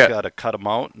I just got to cut him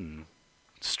out and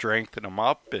strengthen him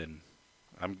up, and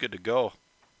I'm good to go.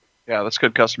 Yeah, that's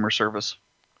good customer service.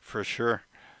 For sure.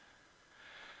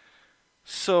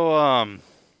 So,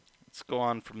 let's go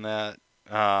on from that.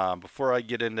 Before I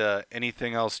get into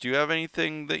anything else, do you have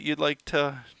anything that you'd like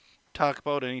to talk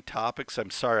about? Any topics? I'm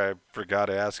sorry, I forgot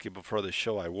to ask you before the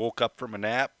show. I woke up from a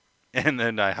nap, and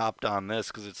then I hopped on this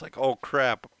because it's like, oh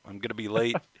crap, I'm gonna be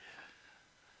late.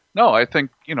 No, I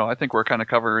think we're kind of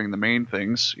covering the main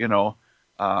things.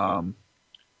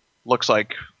 Looks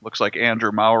like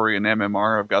Andrew Mowry and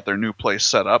MMR have got their new place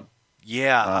set up.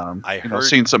 Yeah, I heard.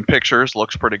 Seen some pictures.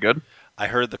 Looks pretty good. I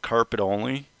heard the carpet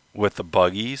only with the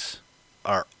buggies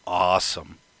are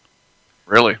awesome.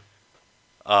 Really?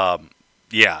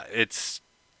 Yeah, it's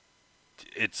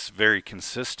very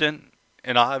consistent,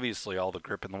 and obviously all the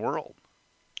grip in the world.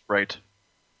 Right.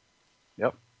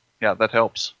 Yep. Yeah, that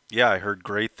helps. Yeah, I heard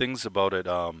great things about it.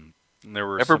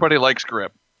 Everybody likes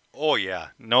grip. Oh yeah,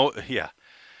 no, yeah.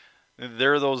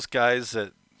 They're those guys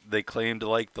that they claim to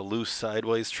like the loose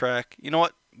sideways track. You know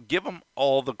what? Give them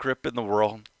all the grip in the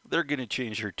world. They're gonna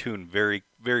change your tune very,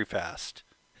 very fast.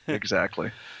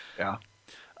 Exactly. Yeah.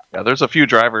 Yeah, there's a few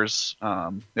drivers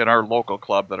in our local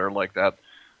club that are like that.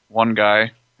 One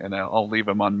guy, and I'll leave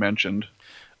him unmentioned,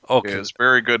 is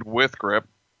very good with grip.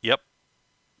 Yep.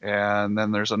 And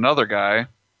then there's another guy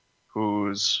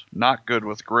who's not good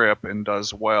with grip and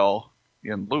does well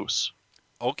in loose.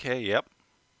 Okay, yep.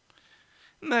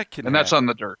 And that's on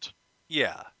the dirt.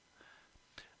 Yeah.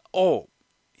 Oh,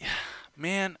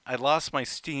 man, I lost my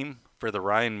steam for the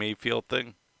Ryan Mayfield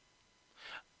thing.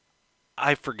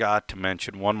 I forgot to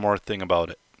mention one more thing about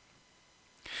it.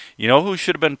 You know who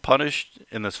should have been punished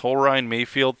in this whole Ryan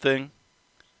Mayfield thing?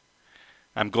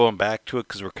 I'm going back to it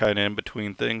because we're kind of in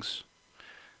between things.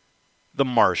 The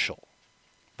marshal.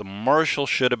 The marshal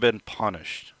should have been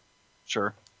punished.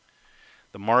 Sure.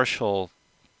 The marshal,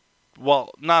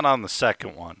 well, not on the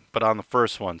second one, but on the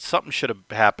first one, something should have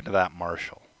happened to that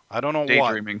marshal. I don't know what.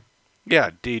 Daydreaming.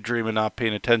 Yeah, daydreaming, not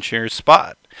paying attention to your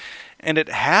spot. And it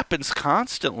happens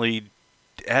constantly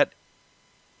at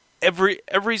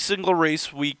every single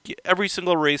race week, every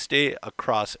single race day,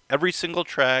 across every single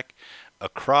track,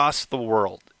 across the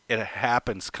world. It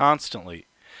happens constantly.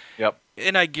 Yep.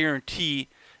 And I guarantee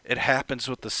it happens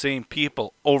with the same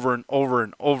people over and over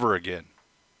and over again.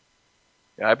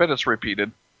 Yeah, I bet it's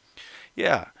repeated.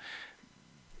 Yeah.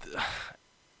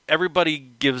 Everybody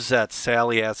gives that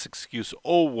Sally-ass excuse,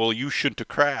 oh, well, you shouldn't have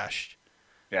crashed.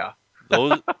 Yeah.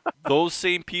 Those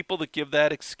same people that give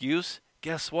that excuse,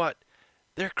 guess what?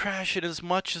 They're crashing as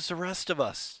much as the rest of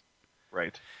us.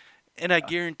 Right. And I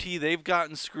guarantee they've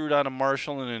gotten screwed on a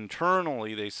marshal, and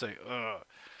internally they say, ugh.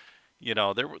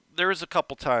 There was a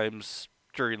couple times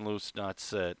during Loose Nuts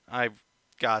that I've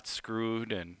got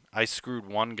screwed, and I screwed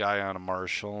one guy on a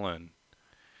marshal, and,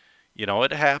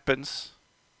 it happens.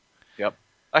 Yep.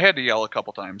 I had to yell a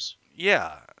couple times.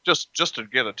 Yeah. Just to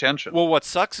get attention. Well, what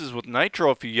sucks is with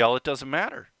Nitro, if you yell, it doesn't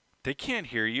matter. They can't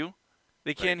hear you.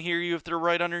 They can't hear you if they're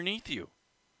right underneath you.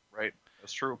 Right.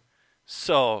 That's true.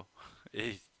 So,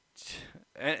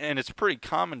 and it's pretty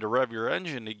common to rev your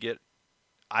engine to get,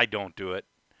 I don't do it.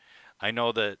 I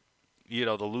know that,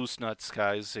 the Loose Nuts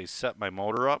guys, they set my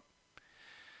motor up,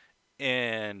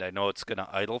 and I know it's going to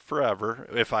idle forever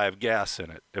if I have gas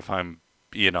in it. If I'm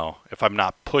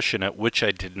not pushing it, which I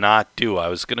did not do. I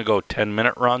was going to go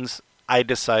 10-minute runs. I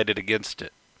decided against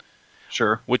it,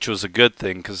 Sure. which was a good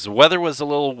thing because the weather was a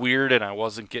little weird and I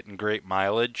wasn't getting great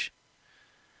mileage.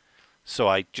 So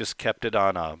I just kept it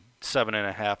on a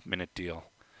 7.5 minute deal.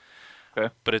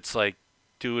 Okay. But it's like,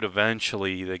 dude,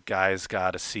 eventually the guy's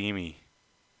got to see me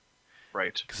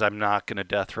Right. because I'm not going to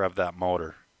death rev that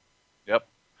motor. Yep.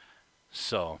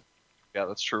 So, Yeah,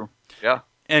 that's true. Yeah.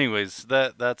 anyways,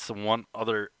 that's the one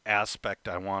other aspect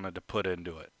I wanted to put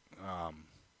into it.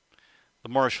 The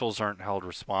marshals aren't held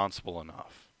responsible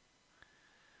enough.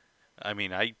 I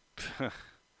mean, I've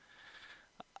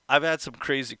had some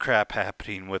crazy crap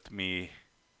happening with me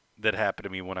that happened to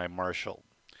me when I marshaled.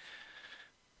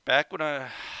 Back when I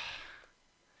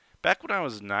back when I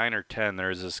was 9 or 10, there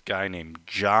was this guy named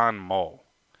John Moe.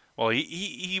 Well,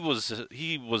 he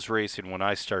was racing when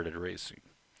I started racing.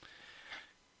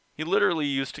 He literally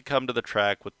used to come to the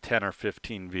track with 10 or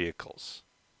 15 vehicles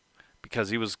because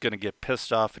he was going to get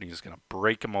pissed off and he was going to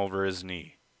break him over his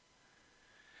knee.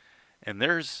 And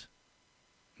there's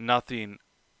nothing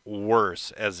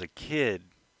worse as a kid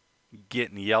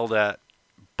getting yelled at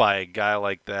by a guy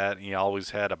like that. And he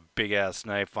always had a big ass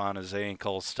knife on his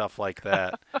ankle, stuff like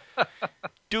that.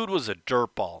 Dude was a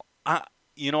dirtball.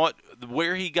 You know what?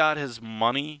 Where he got his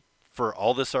money for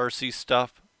all this RC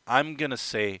stuff, I'm going to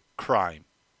say crime.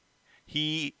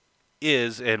 He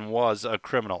is and was a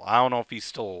criminal. I don't know if he's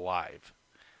still alive.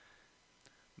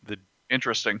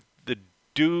 Interesting. The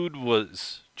dude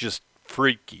was just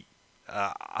freaky.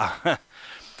 But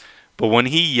when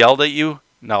he yelled at you,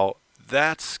 now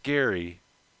that's scary,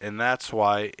 and that's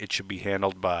why it should be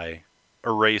handled by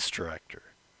a race director.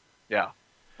 Yeah.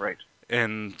 Right.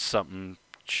 And something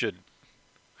should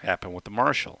happen with the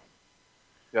marshal.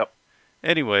 Yep.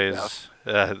 Anyways,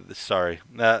 sorry.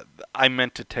 I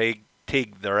meant to take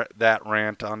that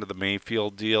rant onto the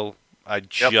Mayfield deal. I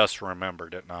just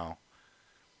remembered it now.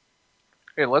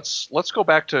 Hey, let's go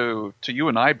back to you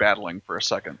and I battling for a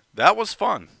second. That was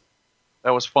fun.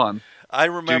 That was fun. I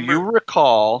remember. Do you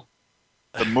recall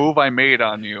the move I made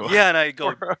on you? Yeah, and I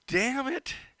go, damn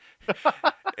it.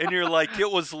 And you're like, it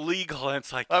was legal. And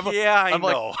it's like, I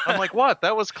know. I'm like, what?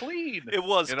 That was clean. It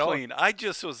was clean. I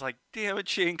just was like, damn it,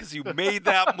 Shane, because you made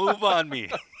that move on me.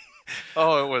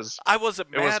 Oh, it was. I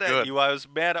wasn't mad at you. I was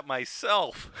mad at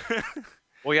myself.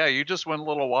 Well, yeah, you just went a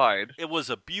little wide. It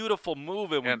was a beautiful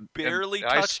move, and we barely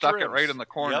touched I stuck rims. it right in the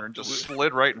corner and just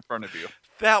slid right in front of you.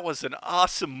 That was an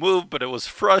awesome move, but it was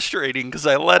frustrating because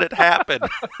I let it happen.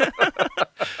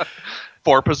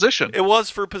 For position. It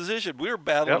was for position. We were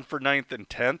battling for 9th and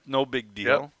 10th. No big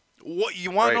deal. What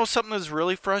you want to know something that's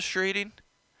really frustrating?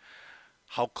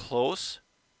 How close?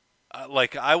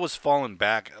 Like, I was falling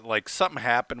back. Like, something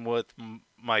happened with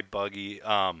my buggy.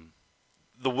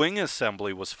 The wing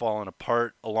assembly was falling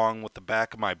apart along with the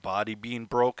back of my body being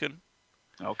broken.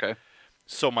 Okay.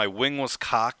 So my wing was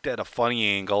cocked at a funny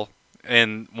angle,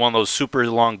 and one of those super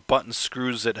long button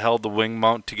screws that held the wing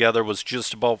mount together was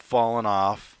just about falling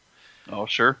off. Oh,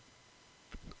 sure.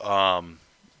 But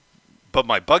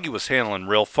my buggy was handling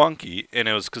real funky, and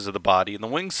it was because of the body and the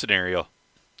wing scenario.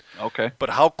 Okay.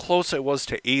 But how close I was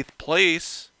to 8th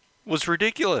place was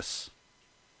ridiculous.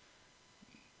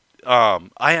 I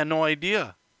had no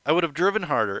idea. I would have driven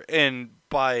harder, and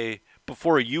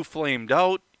before you flamed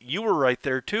out, you were right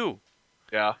there too.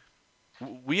 Yeah.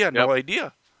 We had no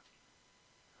idea.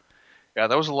 Yeah,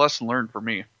 that was a lesson learned for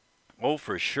me. Oh,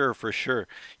 for sure, for sure.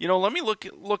 You know, let me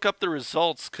look up the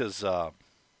results, because that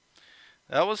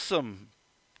was some...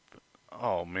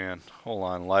 Oh, man. Hold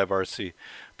on, Live RC.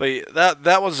 But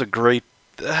that was a great...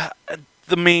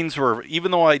 the mains were... Even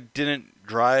though I didn't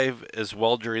drive as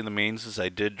well during the mains as I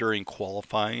did during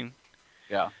qualifying,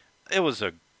 it was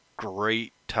a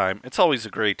great time. It's always a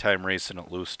great time racing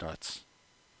at Loose Nuts.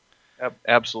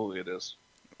 Absolutely it is.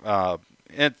 All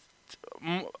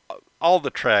the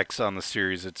tracks on the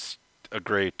series, it's a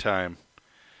great time.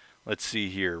 Let's see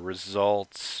here.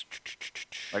 Results.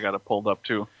 I got it pulled up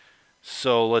too.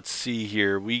 So let's see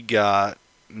here. We got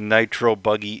Nitro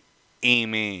Buggy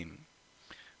A-Main.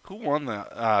 Who won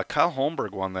that? Kyle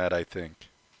Holmberg won that, I think.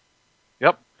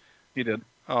 Yep, he did.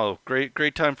 Oh,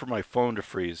 great time for my phone to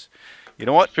freeze. You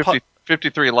know what?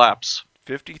 53 laps.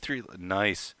 53.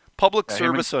 Nice. Public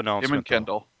service announcement. Him and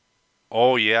Kendall.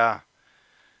 Oh, yeah.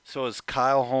 So is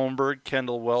Kyle Holmberg,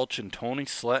 Kendall Welch, and Tony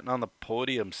Sletton on the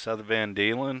podium. Seth Van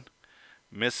Dalen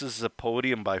misses the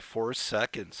podium by 4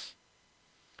 seconds.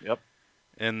 Yep.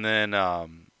 And then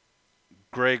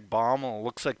Greg Baumel.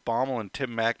 Looks like Baumel and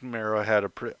Tim McNamara had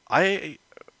a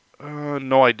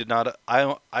no, I did not.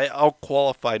 I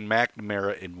out-qualified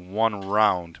McNamara in one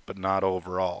round, but not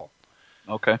overall.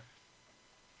 Okay.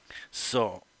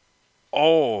 So,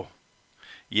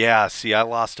 Yeah, see, I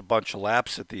lost a bunch of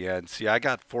laps at the end. See, I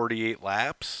got 48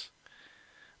 laps,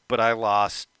 but I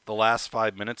lost the last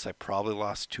 5 minutes. I probably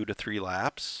lost 2 to 3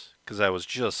 laps because I was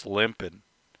just limping.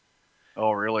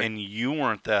 Oh, really? And you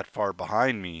weren't that far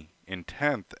behind me in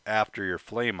 10th after your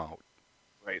flame out.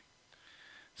 Right.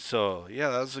 So, yeah,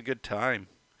 that was a good time.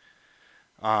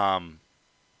 Um,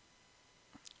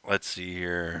 let's see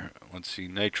here. Let's see.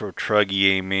 Nitro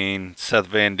Truggy A main. Seth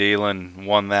Van Dalen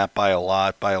won that by a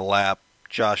lot, by a lap.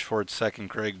 Josh Ford second.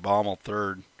 Craig Baumel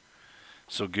third.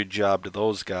 So good job to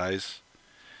those guys.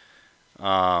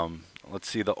 Let's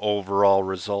see the overall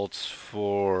results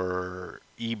for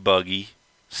E-Buggy.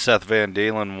 Seth Van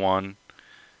Dalen won.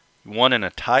 Won in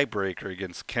a tiebreaker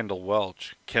against Kendall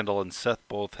Welch. Kendall and Seth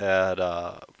both had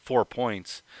 4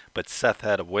 points, but Seth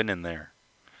had a win in there.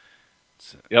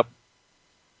 Yep.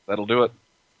 That'll do it.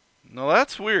 No,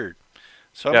 that's weird.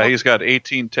 So yeah, he's got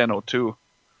 18-10-02.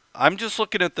 I'm just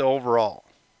looking at the overall.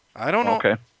 I don't know.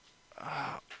 Okay.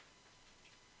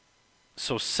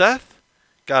 So Seth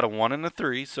got a 1 and a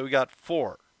 3, so he got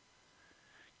 4.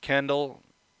 Kendall,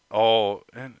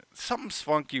 and something's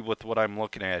funky with what I'm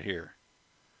looking at here.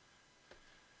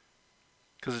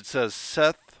 Because it says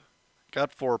Seth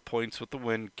got 4 points with the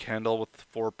win, Kendall with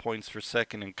 4 points for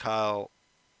second, and Kyle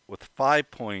with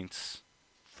 5 points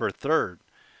for third.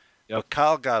 Yep. But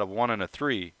Kyle got a 1 and a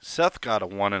 3. Seth got a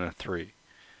 1 and a 3.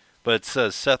 But it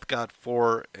says Seth got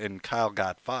 4 and Kyle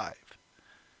got 5.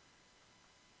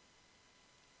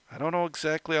 I don't know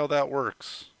exactly how that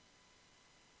works.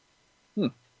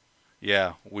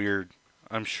 Yeah, weird.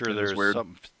 I'm sure there's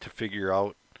something to figure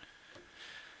out.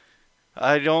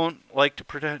 I don't like to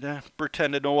pretend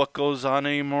to know what goes on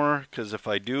anymore, because if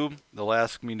I do, they'll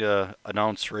ask me to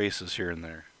announce races here and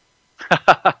there.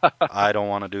 I don't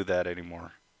want to do that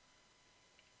anymore.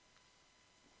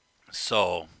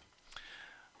 So,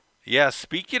 yeah,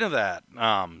 speaking of that,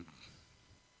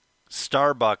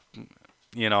 Starbuck,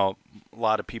 a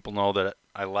lot of people know that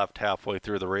I left halfway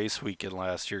through the race weekend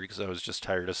last year because I was just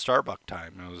tired of Starbuck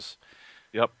time.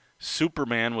 Yep.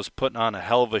 Superman was putting on a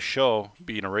hell of a show,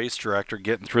 being a race director,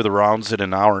 getting through the rounds in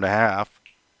an hour and a half.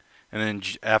 And then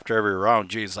after every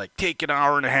round, Jay's like, take an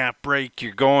hour and a half break.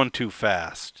 You're going too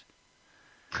fast.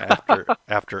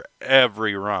 After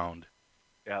every round.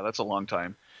 Yeah, that's a long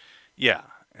time. Yeah,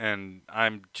 and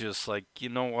I'm just like, you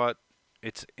know what?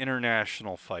 It's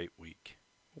International Fight Week.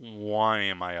 Why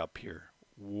am I up here?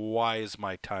 Why is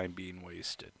my time being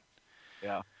wasted?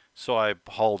 Yeah. So I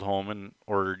hauled home and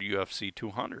ordered UFC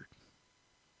 200.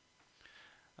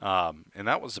 And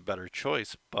that was a better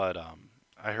choice, but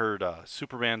I heard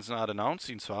Superman's not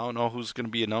announcing, so I don't know who's going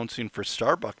to be announcing for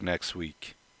Starbuck next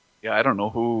week. Yeah, I don't know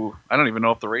who. I don't even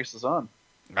know if the race is on.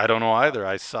 I don't know either.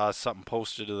 I saw something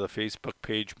posted to the Facebook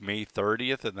page May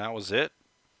 30th, and that was it.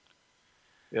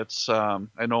 It's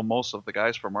I know most of the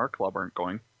guys from our club aren't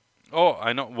going. Oh,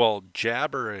 I know. Well,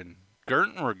 Jabber and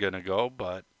Gurton were going to go,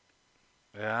 but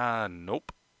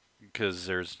nope, because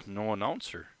there's no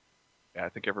announcer. Yeah, I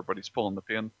think everybody's pulling the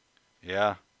pin.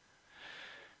 Yeah.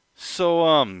 So,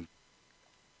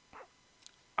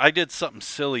 I did something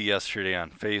silly yesterday on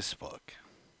Facebook.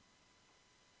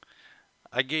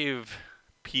 I gave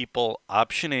people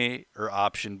option A or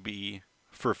option B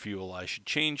for fuel I should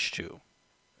change to.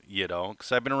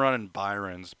 Because I've been running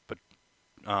Byron's, but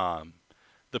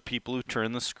the people who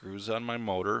turn the screws on my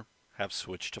motor have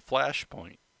switched to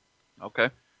Flashpoint.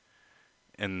 Okay.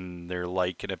 And they're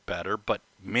liking it better. But,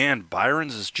 man,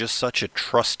 Byron's is just such a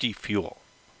trusty fuel.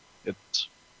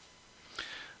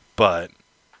 But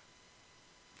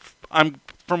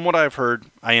from what I've heard,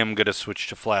 I am going to switch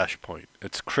to Flashpoint.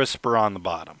 It's crisper on the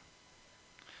bottom.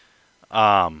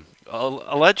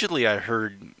 Allegedly, I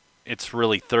heard it's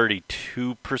really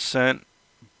 32%,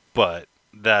 but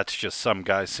that's just some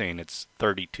guy saying it's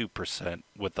 32%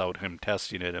 without him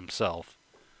testing it himself.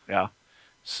 Yeah.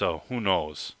 So, who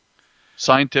knows?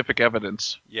 Scientific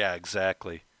evidence. Yeah,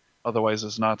 exactly. Otherwise,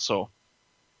 it's not so.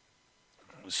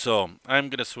 So, I'm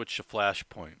going to switch to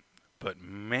Flashpoint. But,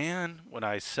 man, when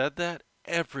I said that,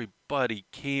 everybody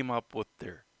came up with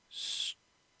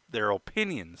their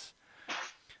opinions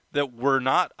that were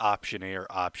not option A or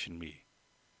option B.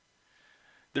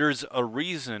 There's a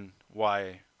reason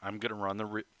why I'm going to run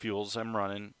the fuels I'm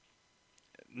running,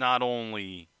 not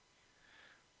only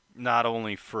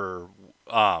for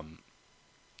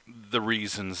the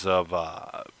reasons of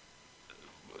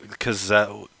because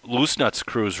that Loose Nuts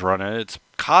crew's running it. It's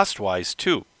cost-wise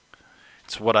too.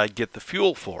 It's what I get the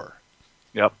fuel for.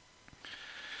 Yep.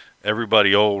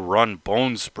 Everybody, run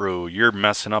Bones Brew. You're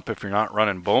messing up if you're not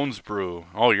running Bones Brew.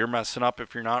 Oh, you're messing up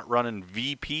if you're not running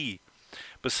VP.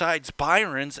 Besides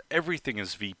Byron's, everything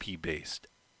is VP based.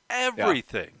 Yeah,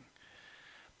 Everything.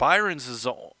 Byron's is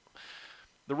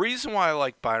the reason why I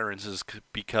like Byron's is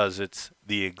because it's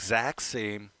the exact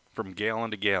same from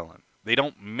gallon to gallon. They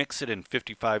don't mix it in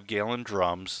 55-gallon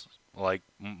drums like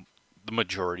the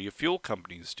majority of fuel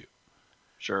companies do.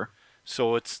 sure.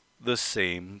 So it's the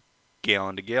same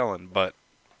gallon to gallon. But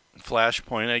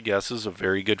Flashpoint, I guess, is a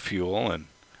very good fuel, and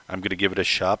I'm going to give it a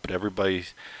shot. But everybody.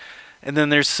 And then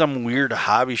there's some weird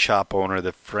hobby shop owner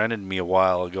that friended me a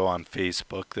while ago on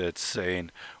Facebook that's saying,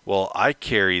 well, I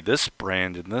carry this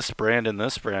brand and this brand and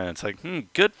this brand. It's like,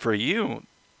 good for you.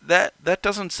 That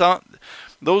doesn't sound.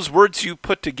 Those words you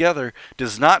put together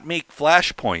does not make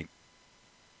Flashpoint.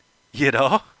 You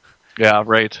know? Yeah,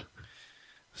 right.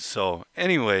 So,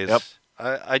 anyways, Yep.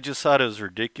 I just thought it was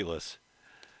ridiculous.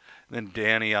 And then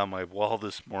Danny on my wall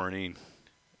this morning,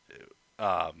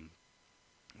 um,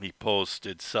 he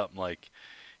posted something like,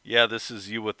 yeah, this is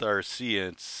you with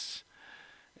RC.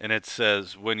 And it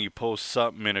says, when you post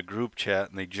something in a group chat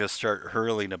and they just start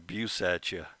hurling abuse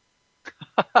at you.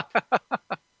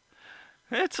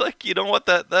 It's like, you know what?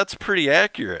 That's pretty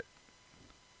accurate.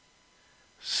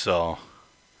 So,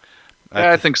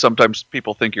 Yeah, I think sometimes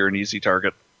people think you're an easy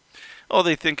target. oh,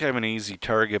 they think I'm an easy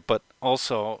target, but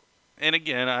also, and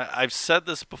again, I've said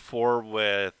this before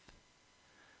with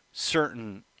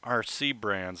certain RC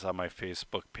brands on my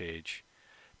Facebook page.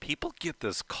 People get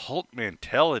this cult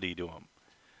mentality to them.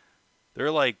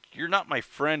 They're like, "You're not my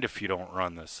friend if you don't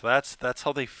run this." That's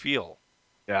how they feel,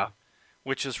 Yeah.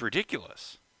 which is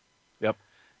ridiculous. Yep.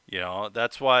 You know,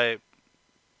 that's why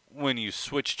when you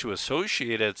switch to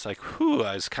Associated, it's like, whew,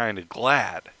 I was kind of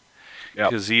glad. Yep.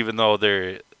 Because even though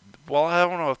well, I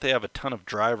don't know if they have a ton of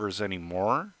drivers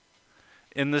anymore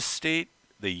in this state.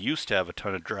 They used to have a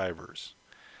ton of drivers.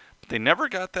 But they never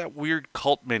got that weird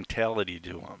cult mentality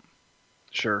to them.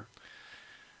 Sure.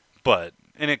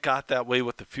 And it got that way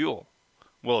with the fuel.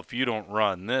 Well, if you don't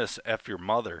run this, F your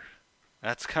mother.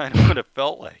 That's kind of what it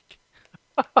felt like.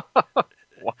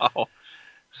 Wow.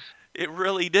 It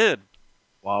really did.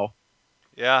 Wow.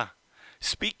 Yeah.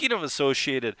 Speaking of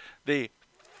Associated, they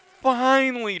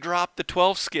finally dropped the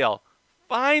 12 scale.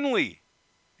 Finally.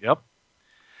 Yep.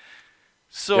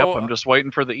 So, Yep. I'm just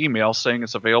waiting for the email saying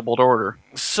it's available to order.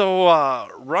 So,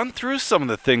 run through some of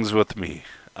the things with me.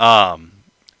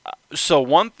 So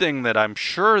one thing that I'm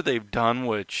sure they've done,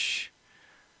 which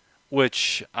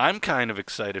I'm kind of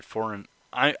excited for, and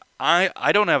I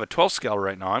don't have a 12 scale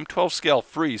right now. I'm 12 scale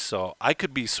free, so I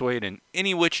could be swayed in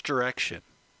any which direction.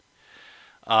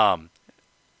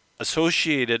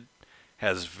 Associated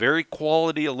has very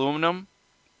quality aluminum,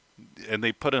 and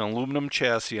they put an aluminum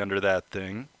chassis under that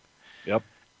thing. Yep.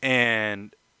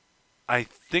 And I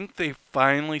think they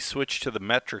finally switched to the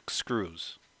metric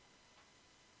screws.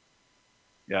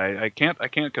 Yeah, I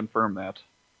can't confirm that.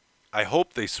 I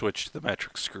hope they switch to the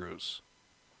metric screws.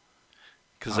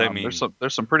 Because I mean,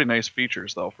 there's some pretty nice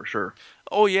features though, for sure.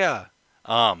 oh yeah,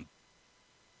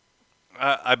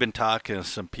 I've been talking to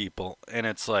some people, and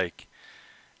it's like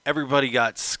everybody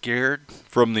got scared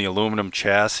from the aluminum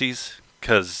chassis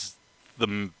because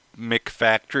the Mick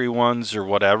factory ones or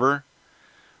whatever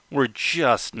were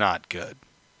just not good.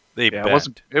 They Yeah,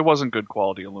 bent. it wasn't good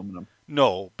quality aluminum.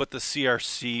 No, but the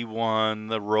CRC one,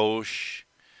 the Roche,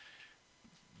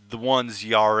 the ones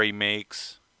Yari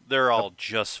makes, they're all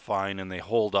just fine, and they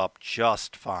hold up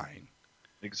just fine.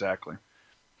 Exactly.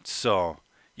 So,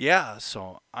 yeah,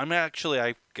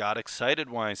 I got excited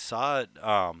when I saw it.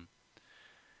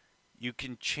 You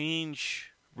can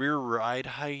change rear ride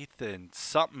height and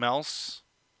something else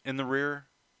in the rear.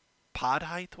 Pod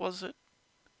height, was it?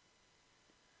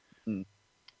 Hmm.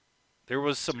 There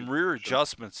was some rear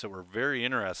adjustments that were very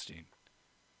interesting.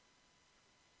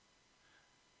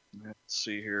 Let's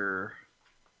see here.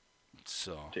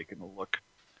 So, Taking a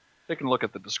look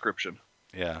at the description.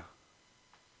 yeah.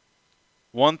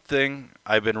 One thing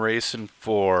I've been racing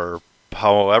for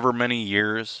however many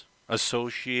years,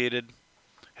 Associated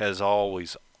has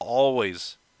always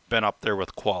been up there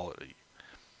with quality.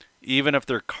 Even if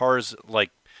their cars, like,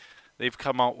 they've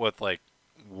come out with like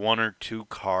one or two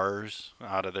cars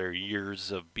out of their years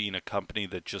of being a company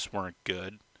that just weren't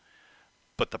good,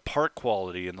 but the part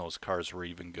quality in those cars were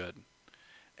even good.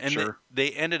 And Sure.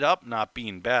 they ended up not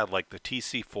being bad, like the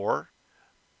TC4.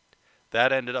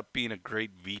 That ended up being a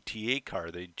great VTA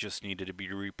car. They just needed to be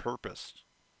repurposed.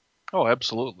 Oh,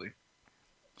 absolutely.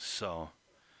 So,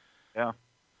 Yeah.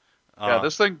 Yeah,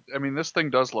 this thing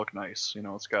does look nice. You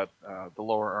know, it's got the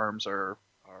lower arms are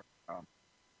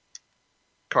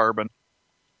carbon.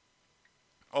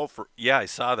 yeah, I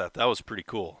saw that. That was pretty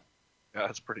cool. Yeah,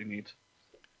 it's pretty neat.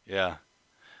 Yeah,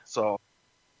 So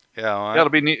yeah. yeah, it'll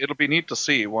be neat. It'll be neat to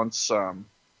see once I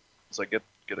get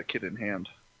get a kit in hand.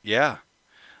 Yeah.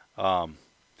 Um,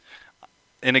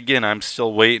 and again, I'm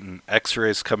still waiting.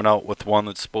 X-Ray's coming out with one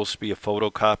that's supposed to be a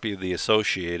photocopy of the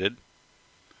Associated.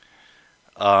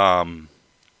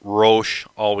 Roche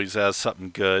always has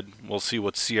something good. We'll see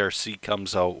what CRC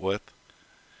comes out with.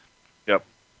 Yep.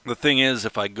 The thing is,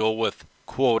 if I go with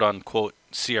quote-unquote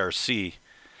CRC,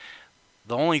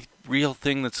 the only real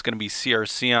thing that's going to be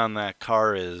CRC on that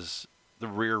car is the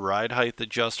rear ride height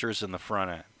adjusters and the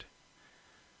front end.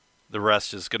 The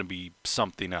rest is going to be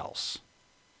something else.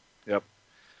 Yep.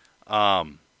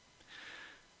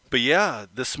 But yeah,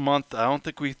 this month, I don't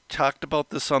think we talked about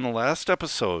this on the last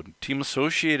episode. Team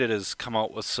Associated has come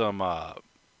out with some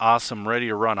awesome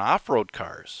ready-to-run off-road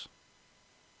cars.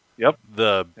 Yep.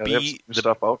 The They have some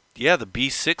stuff out. Yeah, the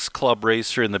B6 Club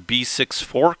Racer and the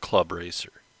B64 Club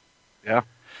Racer. Yeah.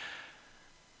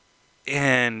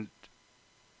 And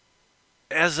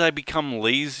as I become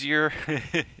lazier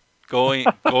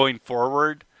going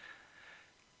forward,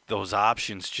 those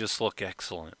options just look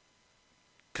excellent.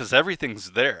 Because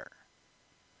everything's there.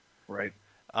 Right.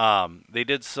 They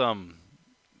did some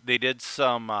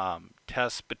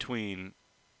tests between,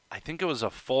 I think it was a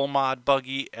full mod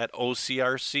buggy at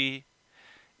OCRC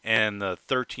and the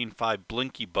 13.5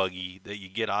 Blinky buggy that you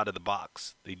get out of the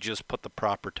box. They just put the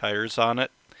proper tires on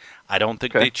it. I don't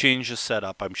think they changed the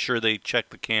setup. I'm sure they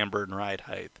checked the camber and ride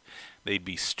height. They'd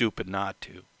be stupid not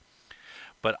to.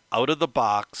 But out of the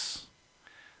box,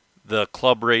 the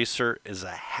Club Racer is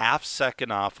a half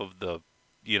second off of the,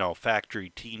 factory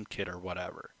team kit or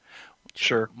whatever.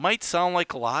 Sure. Might sound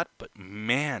like a lot, but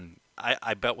man,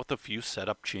 I bet with a few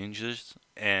setup changes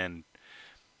and,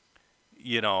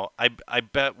 I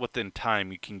bet within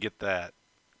time you can get that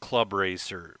Club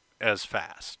Racer as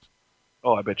fast.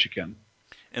 Oh, I bet you can.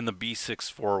 And the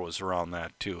B64 was around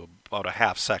that too, about a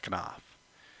half second off.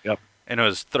 Yep. And it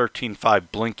was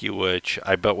 13.5 Blinky, which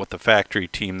I bet with the factory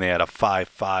team they had a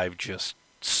 5.5 just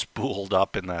spooled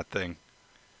up in that thing.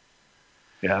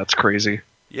 Yeah, that's crazy.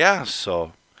 Yeah,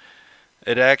 so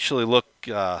it actually looked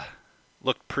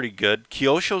pretty good.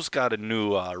 Kyosho's got a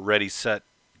new Ready Set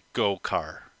Go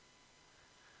car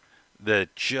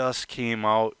that just came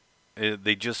out.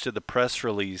 They just did the press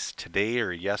release today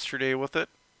or yesterday with it.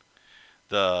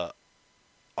 The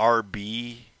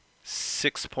RB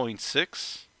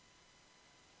 6.6.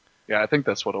 Yeah, I think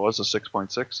that's what it was, a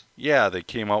 6.6. Yeah, they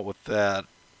came out with that,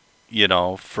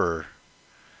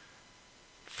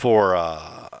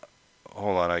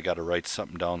 hold on, I got to write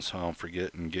something down so I don't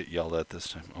forget and get yelled at this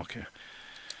time. Okay.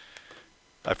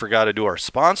 I forgot to do our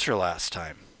sponsor last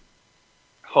time.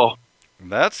 Oh.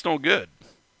 That's no good.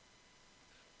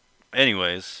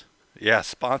 Anyways, yeah,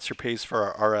 sponsor pays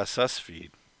for our RSS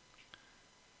feed.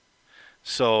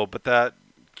 So, but that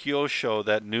Kyosho,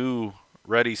 that new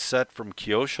Ready Set from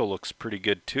Kyosho looks pretty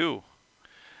good too.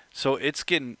 So it's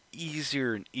getting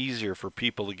easier and easier for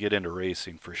people to get into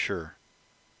racing for sure.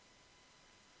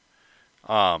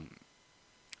 I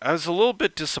was a little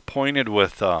bit disappointed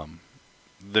with the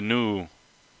new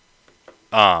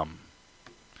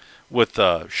with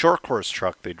the short course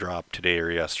truck they dropped today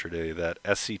or yesterday, that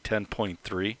SC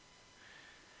 10.3.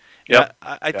 Yep.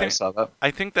 Yeah, I saw that.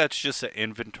 I think that's just an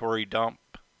inventory dump.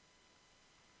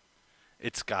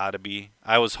 It's got to be.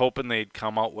 I was hoping they'd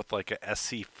come out with like a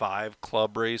SC5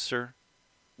 Club Racer.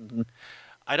 Mm-hmm.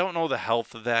 I don't know the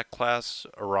health of that class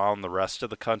around the rest of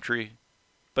the country,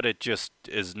 but it just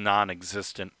is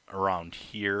non-existent around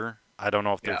here. I don't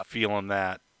know if they're feeling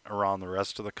that around the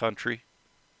rest of the country.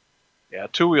 Yeah,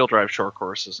 two-wheel drive short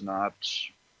course is not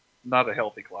a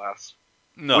healthy class.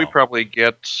 No. We probably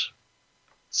get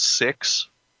 6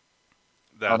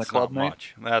 That's on a club not night.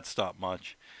 Much. That's not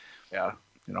much. Yeah,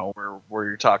 where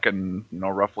you're talking,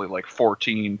 roughly like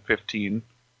 14, 15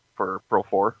 for Pro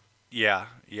 4. Yeah,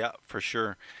 for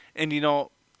sure. And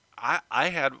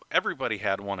everybody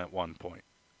had one at one point.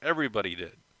 Everybody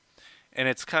did. And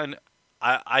it's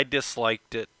I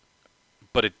disliked it,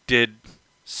 but it did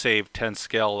save 10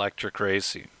 scale electric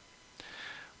racing.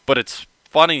 But it's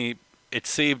funny, it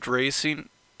saved racing,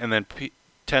 and then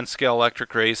 10 scale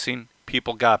electric racing,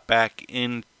 people got back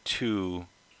into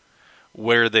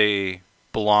where they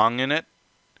belong in it.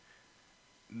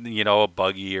 A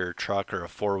buggy or a truck or a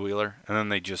four-wheeler, and then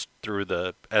they just threw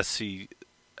the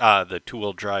the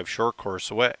two-wheel drive short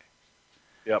course away.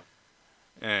 Yep.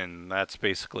 And that's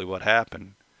basically what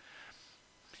happened.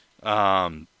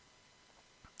 I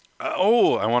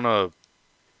want to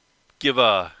give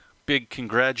a big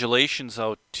congratulations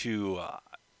out to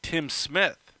Tim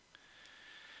Smith.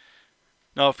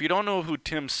 Now, if you don't know who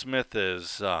Tim Smith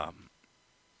is,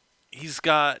 he's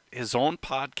got his own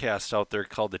podcast out there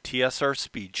called the TSR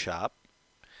Speed Shop.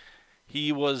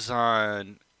 He was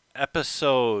on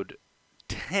episode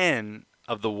 10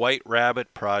 of the White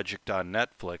Rabbit Project on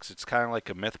Netflix. It's kind of like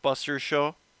a Mythbusters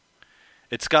show.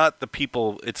 It's got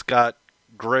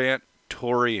Grant,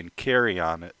 Tori, and Carrie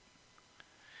on it.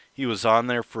 He was on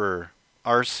there for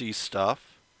RC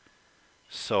stuff.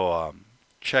 So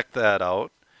check that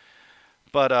out.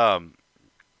 But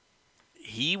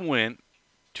he went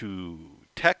to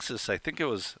Texas, I think it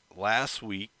was last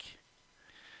week.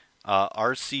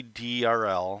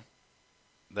 RCDRL,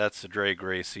 that's the drag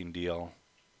racing deal,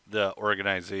 the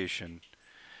organization.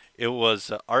 It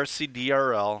was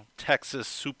RCDRL Texas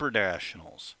Super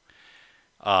Nationals.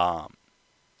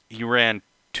 He ran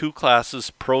two classes,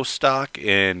 Pro Stock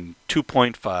and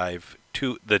 2.5.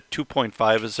 The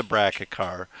 2.5 is a bracket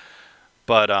car,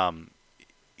 but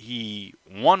he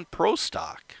won Pro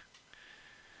Stock.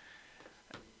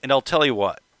 And I'll tell you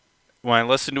what, when I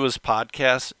listen to his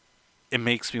podcast, it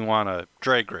makes me want to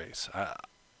drag race.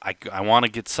 I want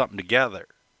to get something together.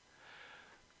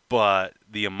 But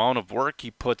the amount of work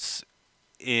he puts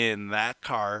in that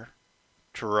car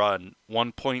to run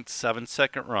 1.7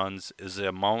 second runs is the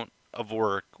amount of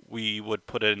work we would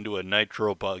put into a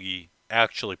nitro buggy.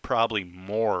 Actually, probably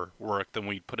more work than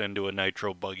we'd put into a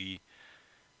nitro buggy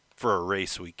for a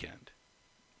race weekend.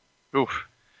 Oof.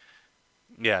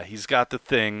 Yeah, he's got the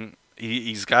thing.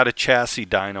 He's got a chassis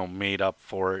dyno made up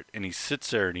for it, and he sits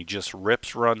there and he just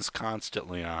rips runs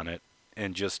constantly on it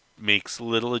and just makes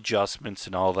little adjustments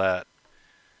and all that.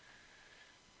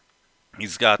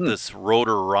 He's got this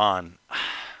Rotor Ron.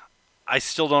 I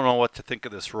still don't know what to think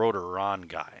of this Rotor Ron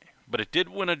guy, but it did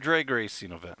win a drag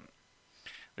racing event.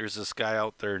 There's this guy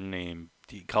out there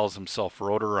he calls himself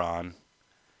Rotor Ron,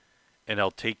 and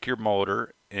he'll take your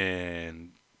motor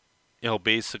and he'll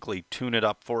basically tune it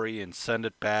up for you and send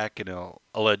it back, and it'll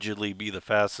allegedly be the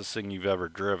fastest thing you've ever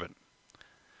driven.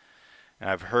 And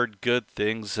I've heard good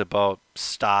things about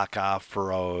stock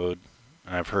off-road.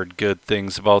 I've heard good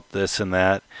things about this and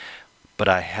that, but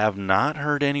I have not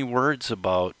heard any words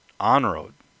about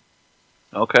on-road.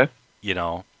 Okay. You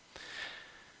know,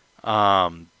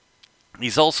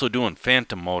 he's also doing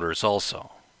Phantom motors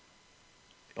also.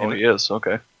 Oh, he is.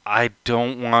 Okay. I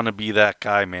don't want to be that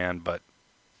guy, man, but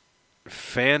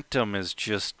Phantom is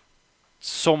just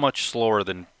so much slower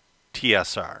than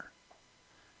TSR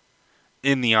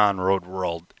in the on-road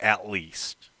world, at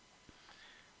least.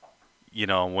 You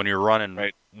know, when you're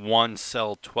running one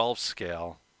cell 12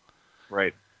 scale,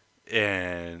 right?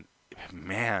 And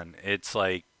man, it's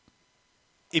like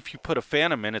if you put a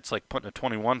Phantom in, it's like putting a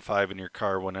 21.5 in your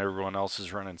car when everyone else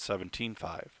is running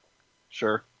 17.5.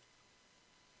 Sure.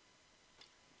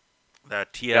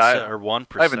 That TSR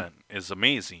 1% is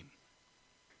amazing.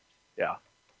 Yeah,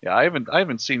 yeah. I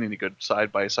haven't seen any good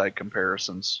side by side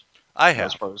comparisons. I have,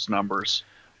 as far as numbers.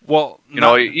 Well,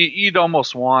 you'd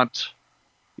almost want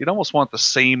the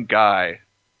same guy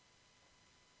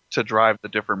to drive the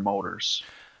different motors.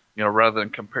 You know, rather than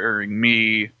comparing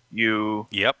me, you.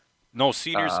 Yep. No,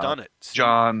 Senior's done it.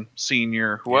 John,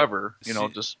 Senior, whoever. Yep. You know,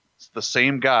 just the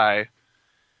same guy.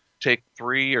 Take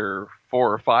 3 or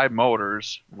 4 or 5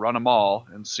 motors, run them all,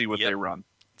 and see what they run.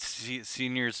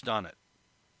 Senior's done it.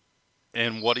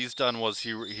 And what he's done was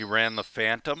he ran the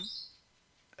Phantom,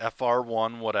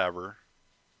 FR1, whatever.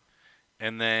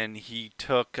 And then he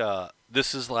took,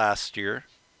 this is last year,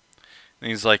 and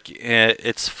he's like,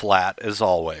 it's flat as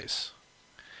always.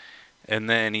 And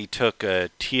then he took a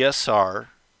TSR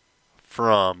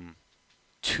from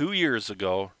 2 years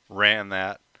ago, ran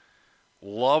that,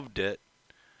 loved it,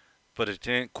 but it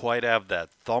didn't quite have that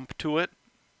thump to it.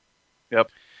 Yep.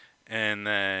 And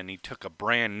then he took a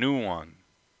brand new one,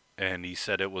 and he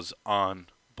said it was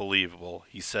unbelievable.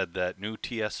 He said that new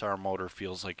TSR motor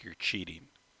feels like you're cheating.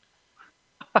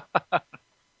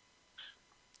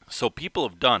 So people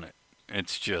have done it.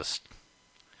 It's just,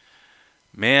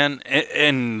 man,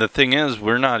 and the thing is,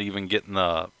 we're not even getting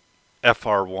the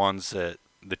FR1s that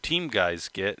the team guys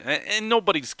get, and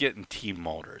nobody's getting team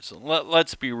motors.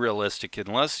 Let's be realistic.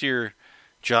 Unless you're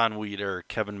John Weeder,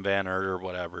 Kevin Van Aert, or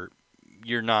whatever,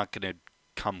 you're not going to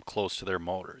come close to their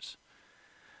motors.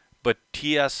 But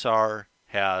TSR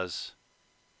has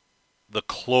the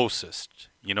closest.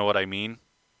 You know what I mean?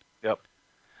 Yep.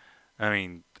 I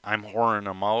mean, I'm whoring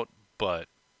them out, but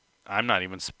I'm not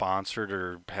even sponsored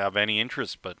or have any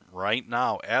interest. But right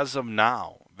now, as of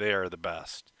now, they are the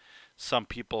best. Some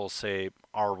people say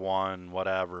R1,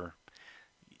 whatever.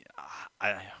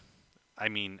 I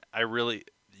mean, I really,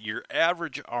 your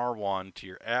average R1 to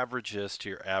your average this to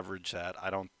your average that, I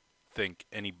don't think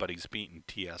anybody's beating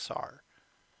TSR.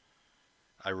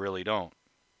 I really don't.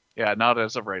 Yeah, not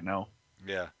as of right now.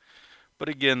 Yeah. But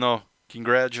again, though,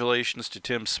 Congratulations to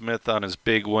Tim Smith on his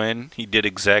big win. He did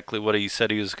exactly what he said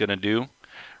he was going to do.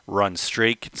 Run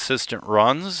straight, consistent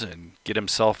runs and get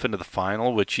himself into the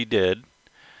final, which he did.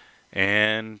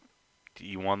 And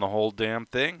he won the whole damn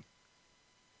thing.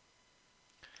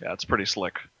 Yeah, it's pretty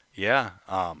slick. Yeah.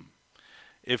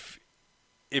 If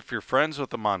you're friends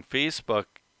with him on Facebook,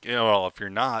 well, if you're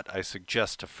not, I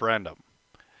suggest to friend him.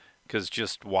 Because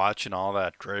just watching all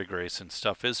that drag racing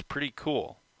stuff is pretty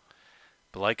cool.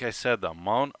 But like I said, the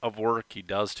amount of work he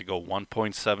does to go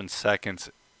 1.7 seconds,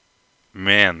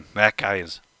 man, that guy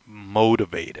is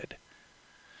motivated.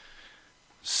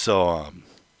 So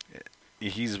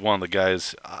he's one of the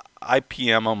guys. I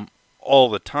PM him all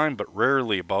the time, but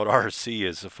rarely about RC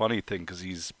is a funny thing because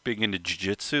he's big into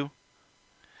jiu-jitsu.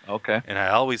 Okay. And I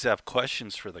always have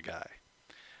questions for the guy.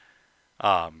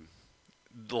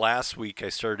 Last week I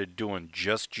started doing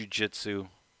just jiu-jitsu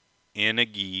in a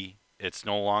gi. It's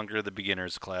no longer the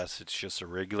beginner's class. It's just a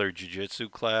regular jiu-jitsu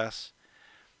class.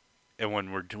 And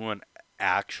when we're doing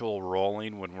actual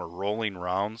rolling, when we're rolling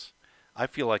rounds, I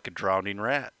feel like a drowning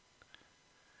rat.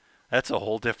 That's a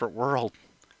whole different world.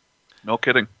 No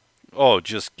kidding. Oh,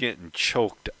 just getting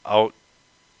choked out,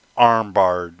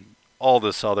 armbarred, all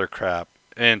this other crap.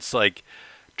 And it's like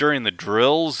during the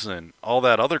drills and all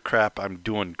that other crap, I'm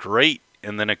doing great.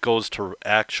 And then it goes to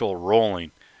actual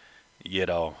rolling.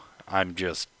 I'm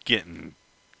just getting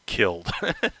killed.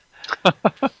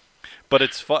 But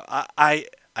it's fun. I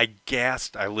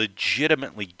gassed. I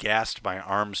legitimately gassed my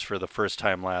arms for the first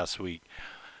time last week.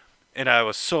 And I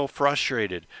was so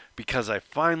frustrated because I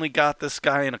finally got this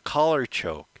guy in a collar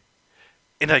choke.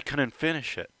 And I couldn't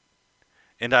finish it.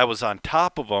 And I was on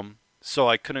top of him, so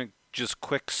I couldn't just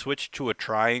quick switch to a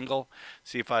triangle.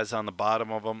 See if I was on the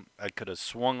bottom of him. I could have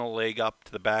swung a leg up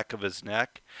to the back of his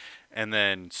neck and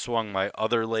then swung my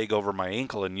other leg over my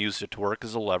ankle and used it to work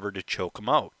as a lever to choke him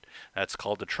out. That's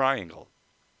called a triangle.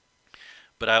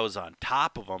 But I was on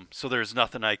top of him, so there's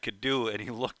nothing I could do. And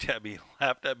he looked at me,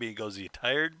 laughed at me, and goes, "You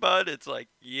tired, bud?" It's like,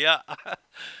 yeah.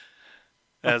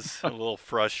 That's a little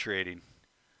frustrating.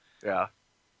 Yeah.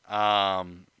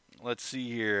 Let's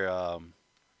see here.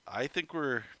 I think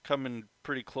we're coming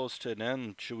pretty close to an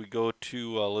end. Should we go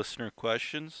to listener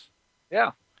questions?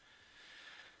 Yeah.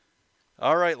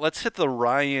 All right, let's hit the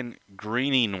Ryan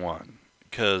Greening one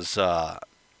because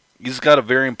he's got a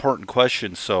very important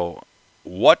question. So,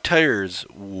 what tires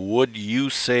would you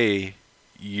say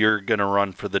you're going to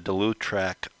run for the Duluth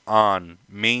track on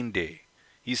main day?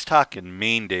 He's talking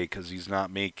main day because he's not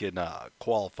making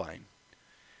qualifying.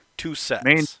 2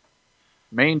 sets.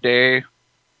 Main day,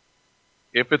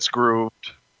 if it's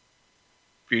grooved,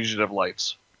 Fugitive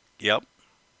Lights. Yep.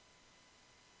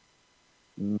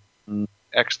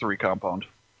 X3 compound.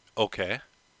 Okay.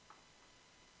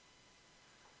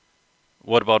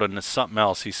 What about something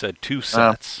else? He said 2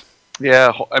 sets.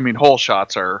 Yeah, I mean hole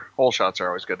shots are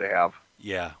always good to have.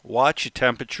 Yeah. Watch your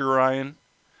temperature, Ryan,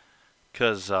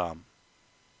 because I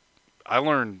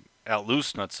learned at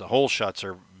Loose Nuts the hole shots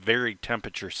are very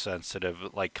temperature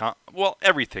sensitive. Like,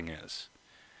 everything is.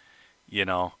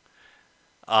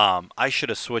 I should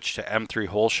have switched to M3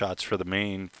 hole shots for the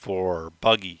main for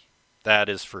buggy. That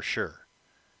is for sure.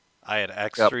 I had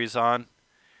X3s on.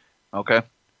 Okay.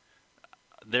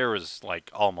 There was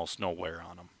almost no wear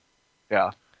on them.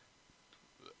 Yeah.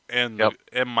 And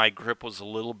and my grip was a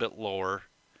little bit lower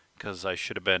because I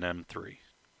should have been M3.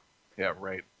 Yeah,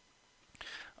 right.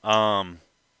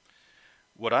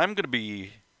 What I'm going to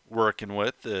be working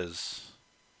with is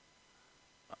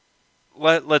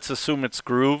let's assume it's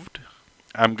grooved.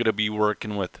 I'm going to be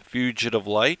working with Fugitive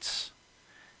Lights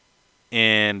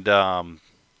and I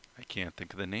can't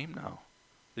think of the name now.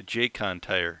 The J-Con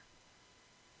tire.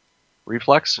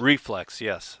 Reflex? Reflex,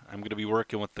 yes. I'm going to be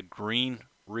working with the green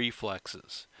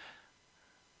reflexes.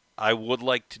 I would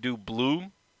like to do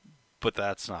blue, but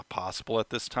that's not possible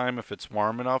at this time if it's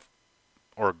warm enough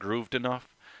or grooved enough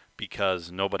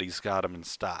because nobody's got them in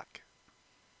stock.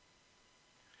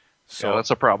 So yeah,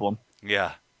 that's a problem.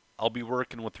 Yeah. I'll be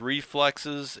working with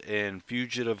reflexes and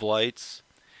Fugitive Lights.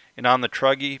 And on the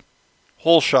Truggy,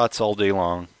 hole shots all day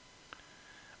long.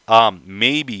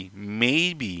 Maybe,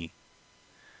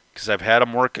 because I've had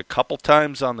them work a couple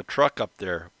times on the truck up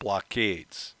there,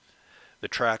 blockades. The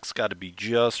track's got to be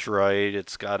just right.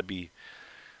 It's got to be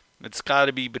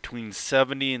between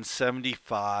 70 and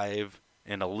 75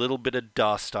 and a little bit of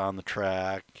dust on the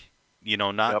track.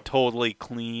 Not totally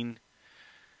clean.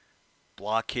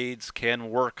 Blockades can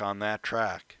work on that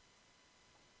track.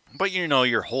 But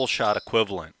your whole shot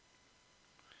equivalent.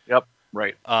 Yep,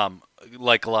 right.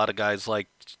 Like a lot of guys like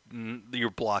your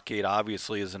blockade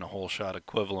obviously isn't a whole shot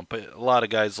equivalent, but a lot of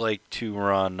guys like to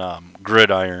run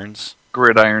gridirons.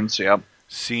 Gridirons, yeah.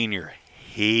 Senior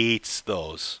hates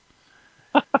those.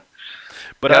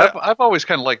 But Yeah, I've always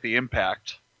kind of liked the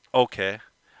impact. Okay.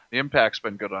 The impact's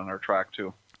been good on our track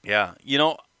too. Yeah,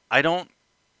 I don't.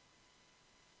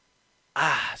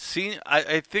 See,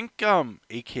 I think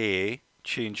AKA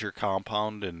changed your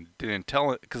compound and didn't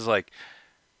tell it because like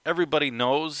everybody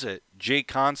knows that J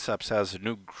Concepts has a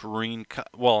new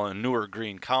a newer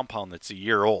green compound that's a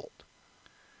year old,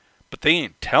 but they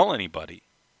ain't tell anybody.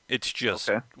 It's just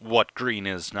what green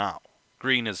is now.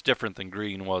 Green is different than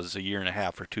green was a year and a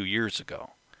half or 2 years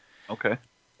ago. Okay.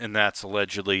 And that's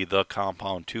allegedly the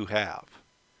compound to have.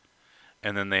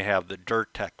 And then they have the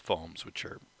Dirt Tech foams, which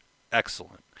are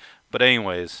excellent. But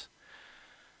anyways,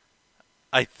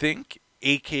 I think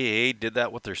AKA did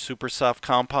that with their Super Soft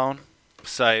compound.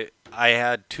 So I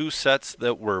had 2 sets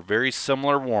that were very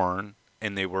similar worn,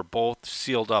 and they were both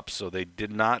sealed up, so they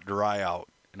did not dry out.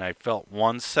 And I felt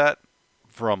one set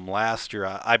from last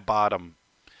year, I bought them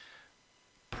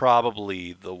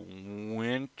probably the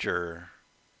winter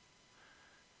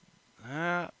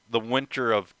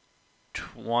of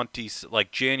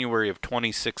January of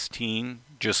 2016,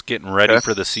 just getting ready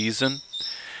for the season.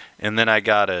 And then I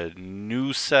got a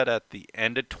new set at the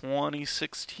end of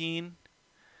 2016,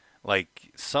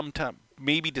 like sometime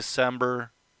maybe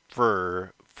December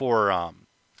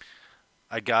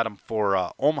I got them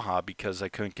for Omaha because I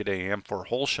couldn't get AM4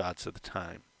 hole shots at the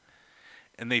time.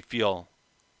 And they feel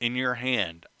in your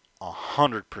hand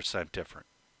 100% different.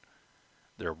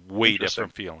 They're way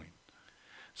different feeling.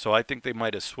 So I think they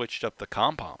might have switched up the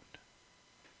compound.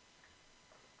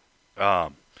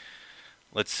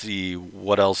 Let's see,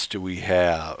 what else do we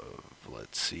have?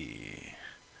 Let's see.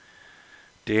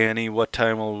 Danny, what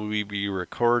time will we be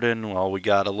recording? Well, we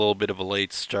got a little bit of a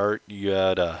late start. You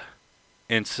had a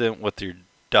incident with your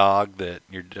dog that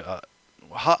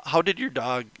how did your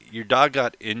dog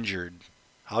got injured?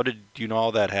 How did you know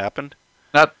how that happened?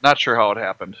 Not sure how it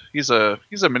happened. He's a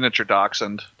miniature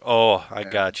dachshund. Oh, I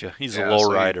gotcha. He's a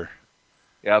low rider.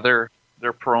 They're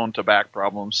prone to back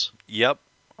problems. Yep.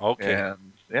 Okay. And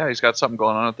yeah, he's got something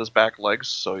going on with his back legs,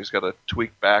 so he's got a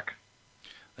tweaked back.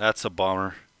 That's a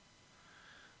bummer.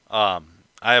 I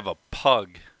have a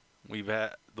pug.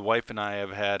 The wife and I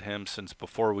have had him since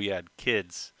before we had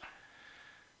kids.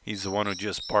 He's the one who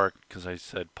just barked because I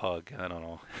said pug. I don't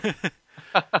know.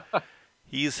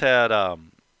 He's had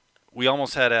we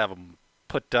almost had to have him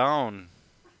put down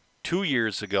 2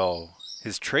 years ago.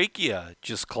 His trachea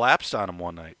just collapsed on him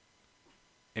one night,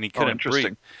 and he couldn't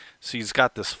breathe. So he's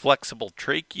got this flexible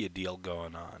trachea deal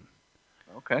going on.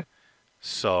 Okay.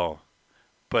 So,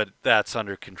 but that's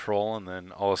under control, and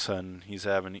then all of a sudden he's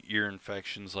having ear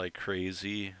infections like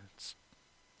crazy. It's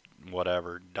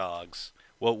whatever, dogs.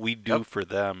 What we do for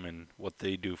them and what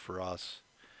they do for us.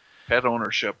 Pet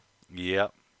ownership.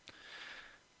 Yep.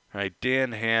 All right,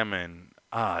 Dan Hammond.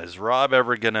 Is Rob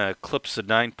ever going to eclipse a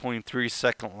 9.3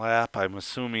 second lap? I'm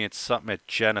assuming it's something at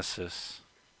Genesis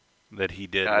that he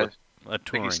did with a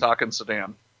touring. I think he's talking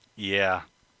sedan. Yeah.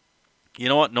 You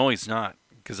know what? No, he's not,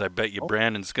 because I bet you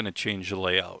Brandon's going to change the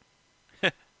layout.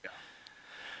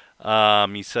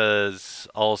 He says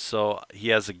also he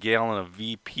has a gallon of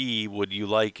VP. Would you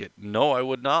like it? No, I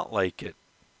would not like it.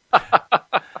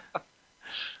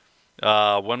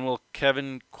 When will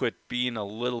Kevin quit being a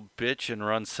little bitch and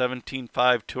run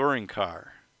 17.5 touring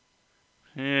car?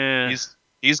 Yeah.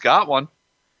 He's got one.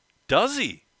 Does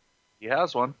he? He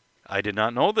has one. I did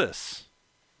not know this.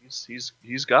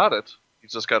 He's got it.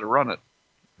 He's just got to run it.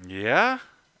 Yeah,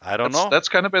 I don't know. That's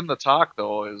kind of been the talk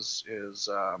though. Is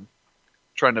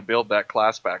trying to build that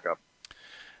class back up.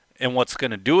 And what's going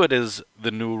to do it is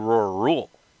the new Roar rule.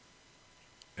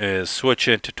 Is switch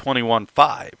into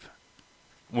 21.5.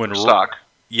 For stock.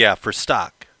 Yeah, for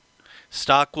stock.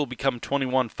 Stock will become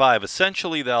 21.5.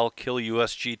 Essentially, that'll kill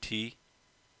USGT.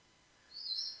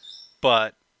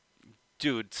 But,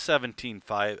 dude,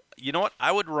 17.5. You know what?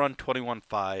 I would run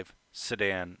 21.5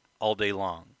 sedan all day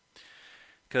long.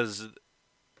 Because,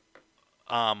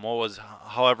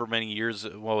 however many years,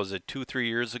 2-3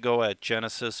 years ago at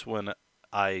Genesis when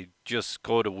I just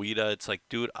go to WIDA, it's like,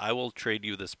 dude, I will trade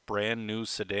you this brand new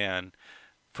sedan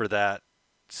for that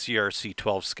CRC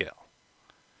 12 scale.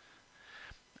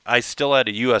 I still had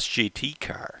a USGT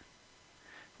car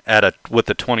with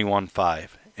a 21.5,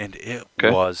 and it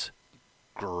was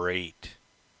great.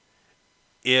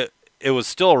 It was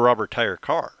still a rubber tire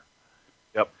car.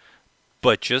 Yep.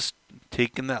 But just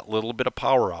taking that little bit of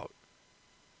power out.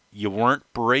 You weren't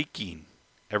braking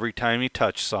every time you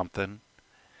touched something.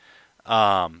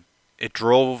 It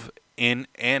drove in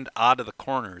and out of the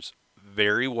corners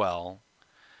very well,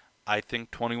 I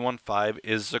think 21.5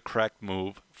 is the correct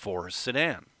move for a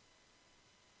sedan.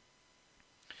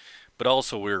 But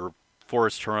also, we were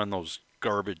forced to run those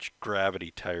garbage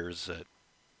gravity tires that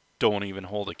don't even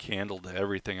hold a candle to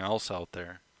everything else out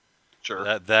there.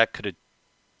 Sure.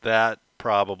 That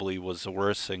probably was the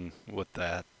worst thing with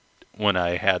that when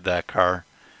I had that car.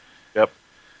 Yep.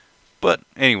 But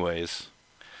anyways,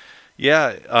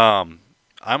 yeah,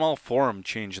 I'm all for him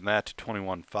changing that to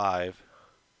 21.5.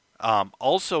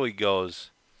 Also, he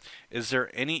goes, is there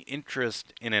any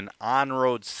interest in an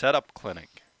on-road setup clinic?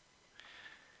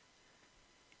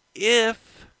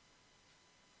 If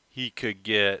he could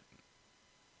get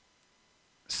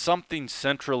something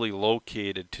centrally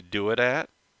located to do it at,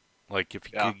 like if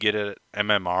he Yeah. could get it at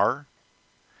MMR,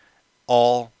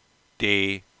 all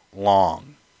day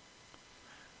long.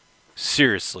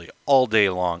 Seriously, all day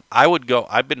long. I would go.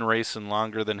 I've been racing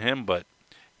longer than him, but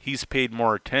he's paid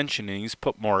more attention and he's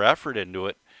put more effort into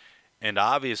it. And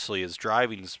obviously, his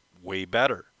driving's way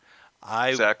better.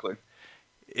 Exactly.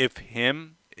 If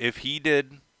he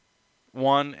did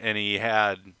one and he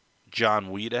had John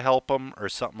Wee to help him or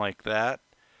something like that,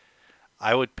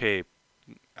 I'd pay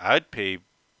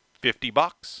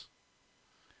 $50.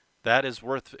 That is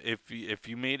worth, if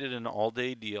you made it an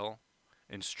all-day deal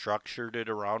and structured it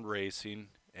around racing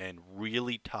and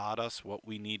really taught us what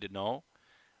we need to know,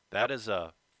 that Yep. is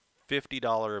a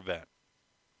 $50 event.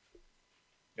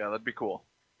 Yeah, that'd be cool.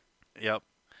 Yep.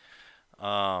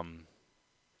 Um,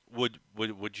 would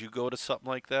you go to something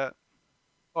like that?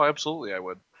 Oh, absolutely, I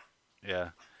would.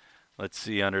 Yeah. Let's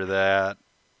see under that.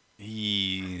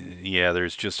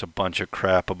 There's just a bunch of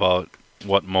crap about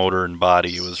what motor and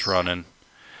body he was running.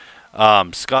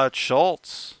 Scott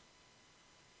Schultz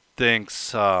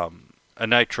thinks a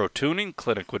nitro tuning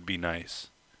clinic would be nice,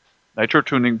 Nitro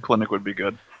tuning clinic would be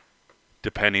good.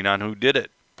 depending on who did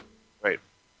it. Right.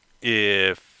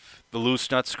 If the Loose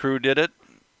Nuts crew did it,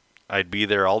 I'd be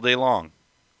there all day long.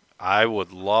 I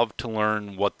would love to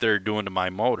learn what they're doing to my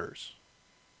motors.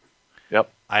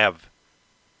 Yep. I've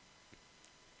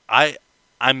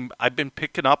been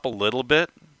picking up a little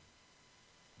bit,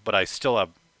 but I still have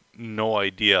no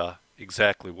idea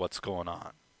exactly what's going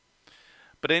on.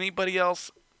 But anybody else,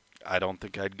 I don't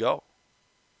think I'd go.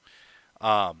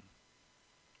 Um,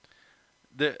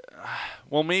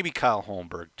 well, maybe Kyle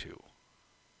Holmberg too.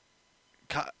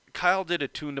 Kyle did a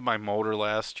tune to my motor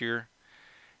last year,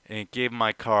 and it gave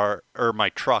my car, or my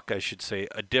truck, I should say,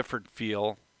 a different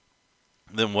feel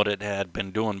than what it had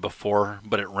been doing before,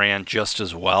 but it ran just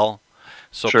as well.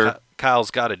 So Sure. Kyle's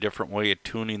got a different way of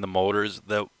tuning the motors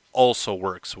that also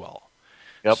works well.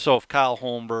 Yep. So if Kyle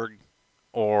Holmberg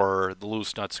or the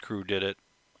Loose Nuts crew did it,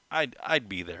 I'd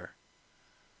be there.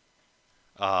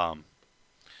 What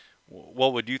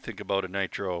would you think about a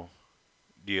nitro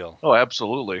deal? Oh,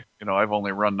 absolutely. I've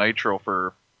only run nitro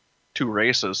for 2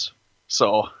 races,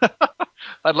 so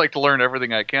I'd like to learn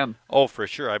everything I can. Oh, for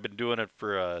sure. I've been doing it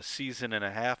for a season and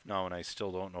a half now, and I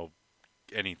still don't know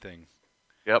anything.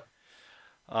 Yep.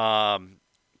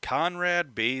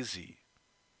 Conrad Basie.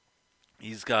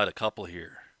 He's got a couple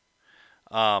here.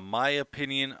 My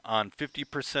opinion on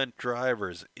 50%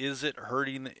 drivers. Is it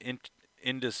hurting the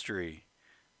industry?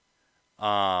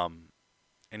 And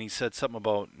he said something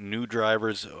about new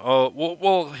drivers. Oh,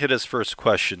 we'll hit his first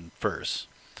question first.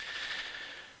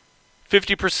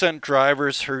 50%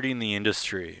 drivers hurting the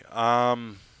industry.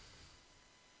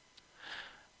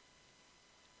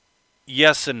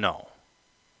 Yes and no.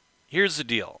 Here's the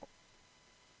deal.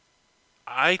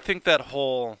 I think that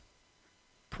whole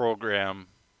program,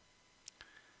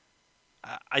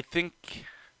 I think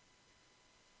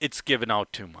it's given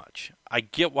out too much. I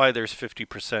get why there's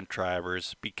 50%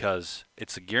 drivers because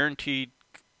it's a guaranteed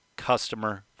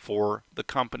customer for the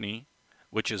company,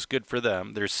 which is good for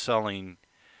them. They're selling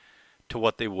to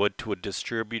what they would to a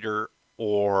distributor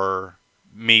or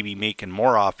maybe making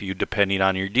more off you depending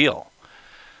on your deal.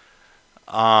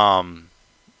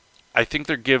 I think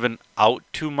they're giving out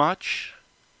too much.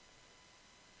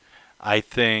 I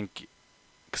think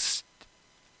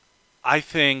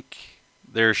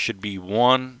there should be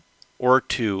 1 or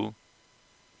 2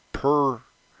 per,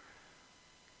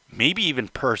 maybe even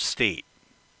per state.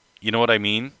 You know what I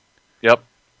mean? Yep.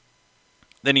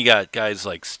 Then you got guys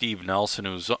like Steve Nelson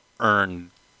who's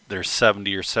earned their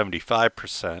 70 or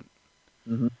 75%.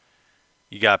 Mm-hmm.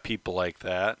 You got people like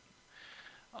that.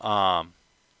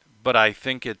 But I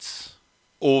think it's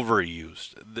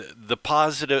overused. The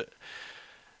positive,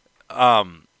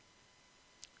 we're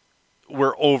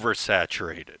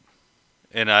oversaturated.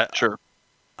 And Sure.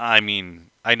 I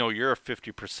mean, I know you're a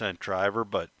 50% driver,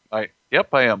 but I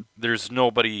Yep, I am. There's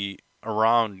nobody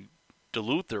around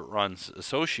Duluth that runs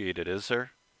Associated, is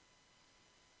there?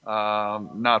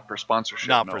 Not for sponsorship,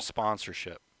 Not for no.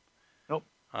 sponsorship. Nope.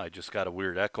 I just got a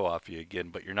weird echo off you again,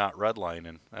 but you're not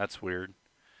redlining. That's weird.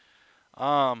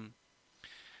 Um,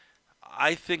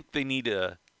 I think they need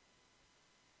to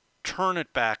turn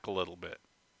it back a little bit.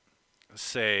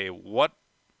 Say what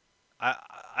I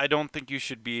I don't think you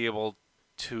should be able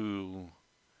to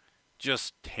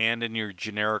just hand in your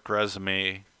generic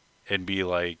resume and be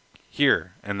like,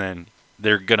 here, and then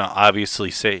they're gonna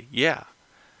obviously say, yeah.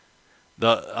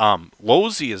 The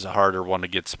Lozy is a harder one to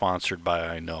get sponsored by,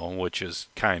 I know, which is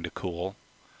kind of cool.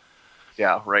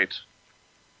 Yeah, right.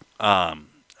 Um,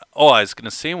 oh, I was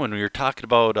gonna say when we were talking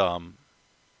about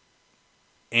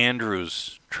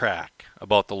Andrew's track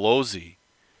about the Lozy,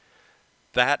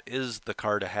 that is the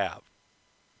car to have,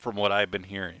 from what I've been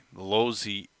hearing. The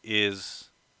Lozy is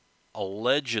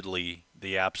allegedly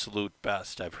the absolute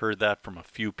best. I've heard that from a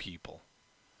few people.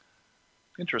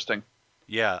 Interesting.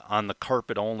 Yeah, on the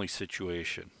carpet only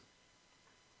situation.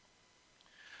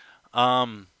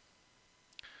 Um,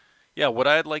 yeah, what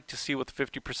I'd like to see with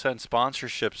 50%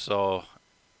 sponsorships, though,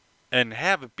 and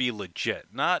have it be legit,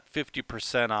 not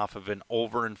 50% off of an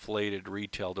overinflated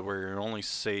retail to where you're only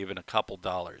saving a couple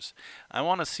dollars. I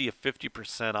want to see a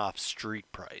 50% off street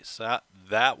price.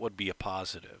 That would be a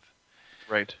positive.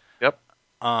 Right. Yep.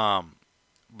 Um,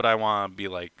 but I want to be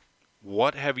like,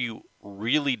 what have you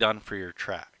really done for your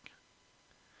track?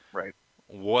 Right.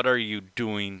 What are you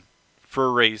doing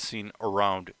for racing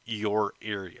around your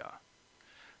area?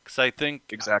 Because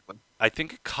Exactly. I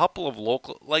think a couple of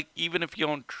local, like even if you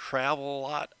don't travel a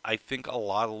lot, I think a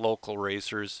lot of local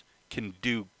racers can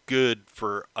do good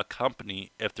for a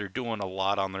company if they're doing a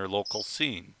lot on their local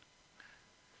scene.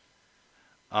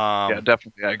 Yeah, Um,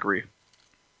 definitely. I agree.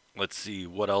 let's see,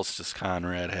 what else does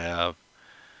Conrad have?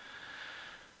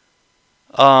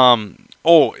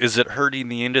 Oh, is it hurting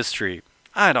the industry?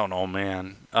 I don't know,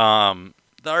 man.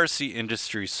 The RC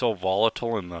industry is so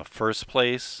volatile in the first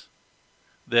place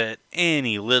that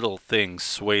any little thing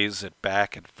sways it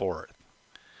back and forth.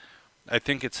 I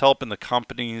think it's helping the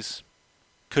companies,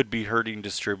 could be hurting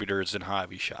distributors and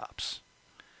hobby shops.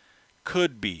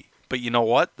 Could be. But you know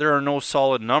what? There are no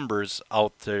solid numbers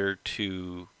out there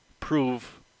to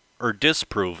prove or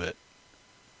disprove it.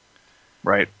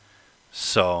 Right.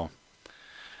 So,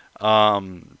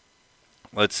 um,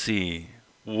 let's see.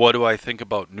 What do I think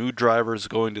about new drivers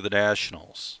going to the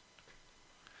Nationals?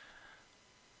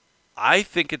 I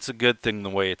think it's a good thing the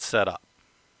way it's set up.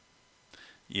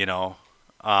 You know,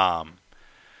 um,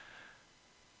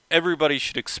 everybody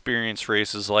should experience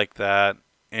races like that,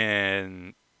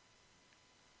 and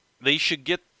they should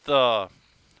get the.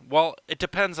 Well, it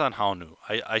depends on how new.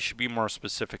 I should be more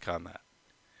specific on that.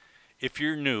 If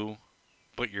you're new,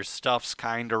 but your stuff's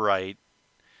kind of right,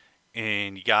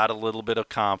 and you got a little bit of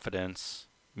confidence,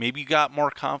 maybe you got more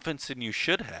confidence than you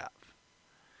should have,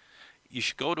 you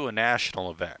should go to a national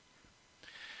event.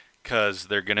 Because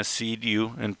they're going to seed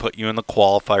you and put you in the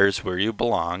qualifiers where you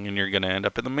belong, and you're going to end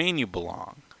up in the main you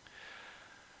belong.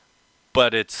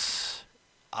 But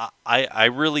I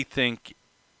really think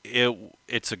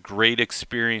it's a great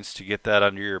experience to get that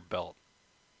under your belt.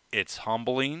 It's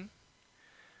humbling,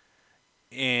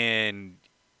 and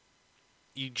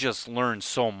you just learn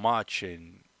so much,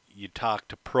 and you talk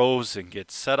to pros and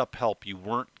get setup help you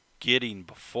weren't getting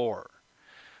before.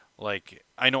 Like,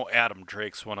 I know Adam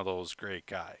Drake's one of those great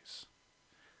guys.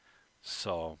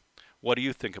 So, what do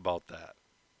you think about that?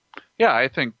 Yeah, I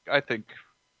think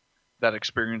that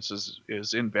experience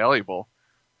is invaluable.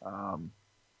 Um,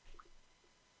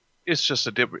 it's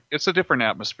a different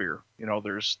atmosphere. You know,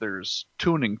 there's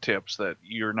tuning tips that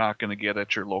you're not going to get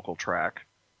at your local track,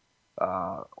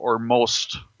 or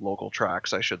most local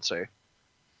tracks, I should say.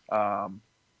 Um,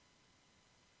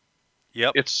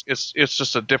 Yep. it's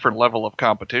just a different level of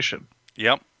competition.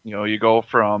 Yep. You know, you go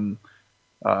from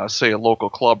say a local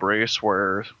club race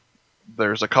where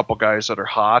there's a couple guys that are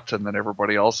hot, and then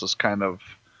everybody else is kind of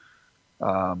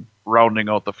rounding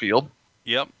out the field,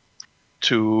 Yep.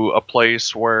 to a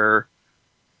place where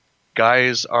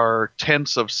guys are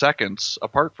tenths of seconds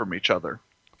apart from each other.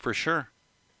 For sure.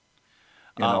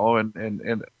 You know,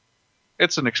 and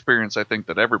it's an experience I think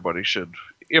that everybody should,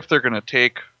 if they're going to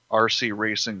take RC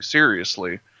racing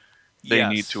seriously, they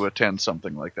need Yes. to attend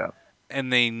something like that.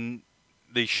 And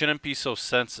they shouldn't be so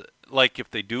sensitive. Like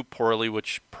if they do poorly,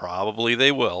 which probably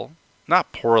they will,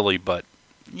 not poorly, but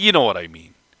you know what I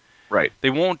mean. Right. They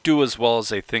won't do as well as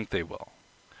they think they will.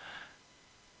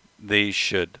 They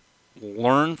should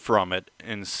learn from it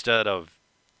instead of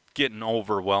getting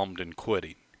overwhelmed and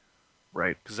quitting.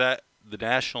 Right. Because the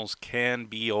Nationals can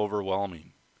be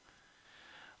overwhelming.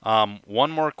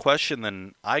 One more question,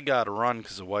 then I gotta run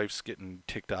because the wife's getting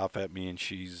ticked off at me and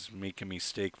she's making me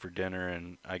steak for dinner,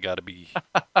 and I gotta be.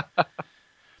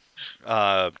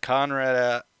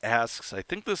 Conrad asks, I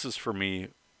think this is for me.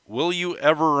 Will you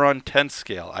ever run 10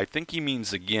 scale? I think he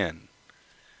means again,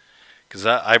 because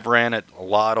I've ran it a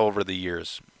lot over the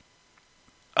years.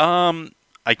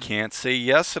 I can't say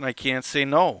yes and I can't say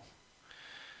no.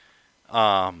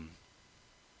 Um,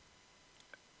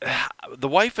 the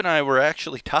wife and I were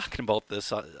actually talking about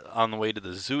this on the way to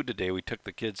the zoo today. We took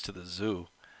the kids to the zoo.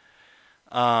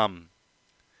 Um,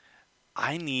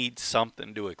 I need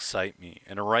something to excite me.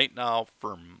 And right now,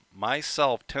 for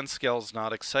myself, 10 scale is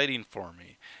not exciting for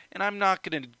me. And I'm not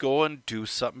going to go and do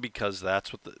something because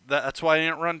that's why I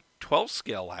didn't run 12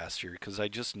 scale last year, because I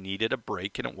just needed a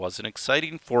break and it wasn't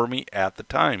exciting for me at the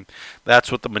time.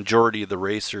 That's what the majority of the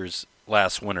racers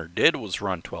last winter did, was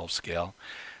run 12 scale.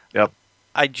 Yep.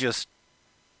 I just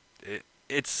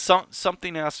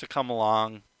something has to come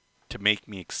along to make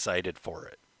me excited for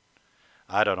it.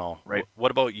 I don't know. Right.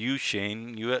 What about you,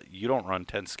 Shane? You don't run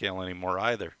 10 scale anymore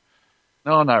either.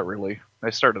 No, not really. I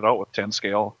started out with 10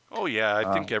 scale. Oh yeah,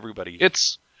 I think everybody.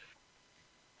 It's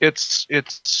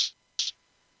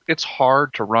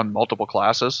hard to run multiple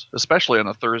classes, especially on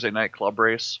a Thursday night club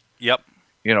race. Yep.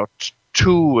 You know,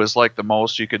 2 is like the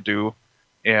most you could do,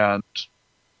 and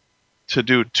to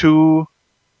do 2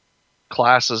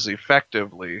 classes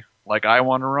effectively, like I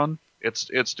want to run,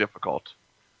 it's difficult.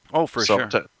 Oh, for sure.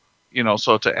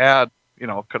 So to add,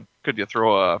 could you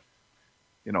throw a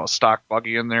stock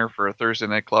buggy in there for a Thursday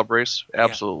night club race?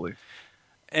 Absolutely.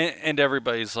 Yeah. And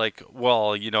everybody's like,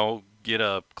 well, get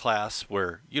a class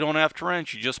where you don't have to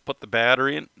wrench. You just put the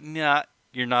battery in. Nah,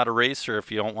 you're not a racer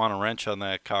if you don't want to wrench on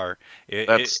that car.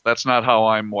 That's not how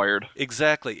I'm wired.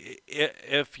 Exactly.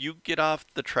 If you get off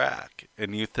the track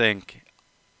and you think,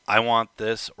 I want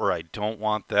this or I don't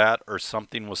want that, or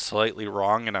something was slightly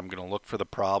wrong and I'm going to look for the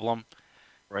problem,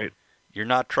 right, you're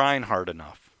not trying hard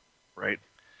enough. Right.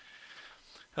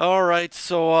 All right,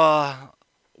 so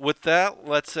with that,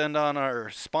 let's end on our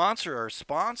sponsor. Our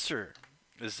sponsor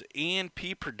is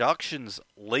A&P Productions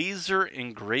Laser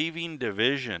Engraving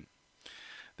Division.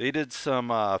 They did some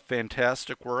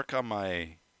fantastic work on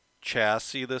my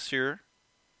chassis this year.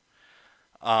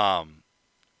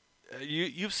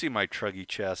 You've seen my Truggy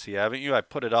chassis, haven't you? I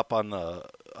put it up on the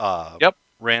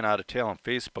Ran Out of Talent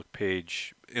Facebook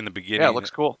page in the beginning. Yeah, it looks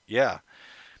cool. Yeah.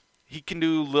 He can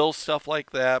do little stuff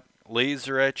like that,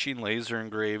 laser etching, laser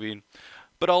engraving,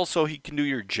 but also he can do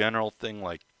your general thing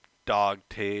like dog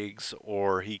tags,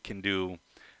 or he can do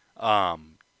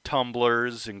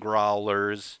tumblers and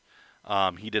growlers.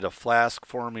 He did a flask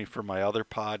for me for my other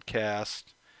podcast.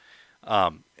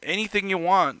 Anything you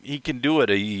want, he can do it.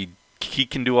 He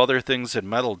can do other things in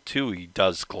metal too. He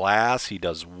does glass, he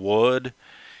does wood,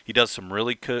 he does some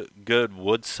really good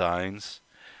wood signs.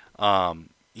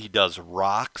 He does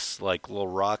rocks, like little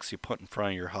rocks you put in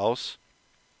front of your house.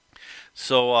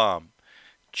 So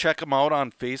check him out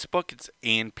on Facebook. It's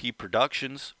A&P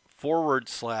Productions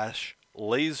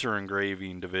 /laser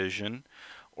engraving division.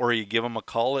 Or you give him a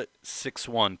call at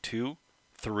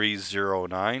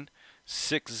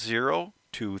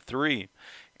 612-309-6023.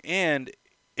 And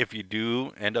if you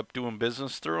do end up doing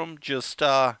business through him, just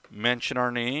mention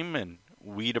our name and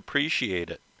we'd appreciate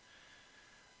it.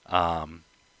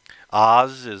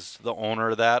 Oz is the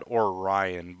owner of that, or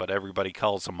Ryan, but everybody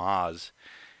calls him Oz.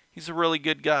 He's a really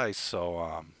good guy,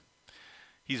 so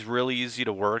he's really easy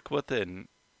to work with, and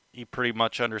he pretty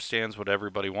much understands what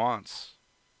everybody wants.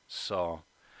 So,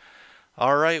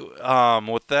 all right,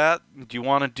 with that, do you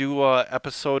want to do an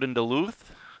episode in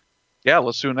Duluth? Yeah,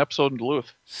 let's do an episode in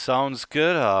Duluth. Sounds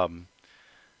good.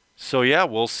 So yeah,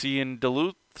 we'll see you in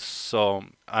Duluth. So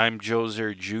I'm Joe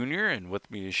Zer Jr., and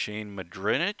with me is Shane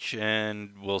Madrinich,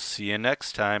 and we'll see you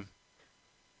next time.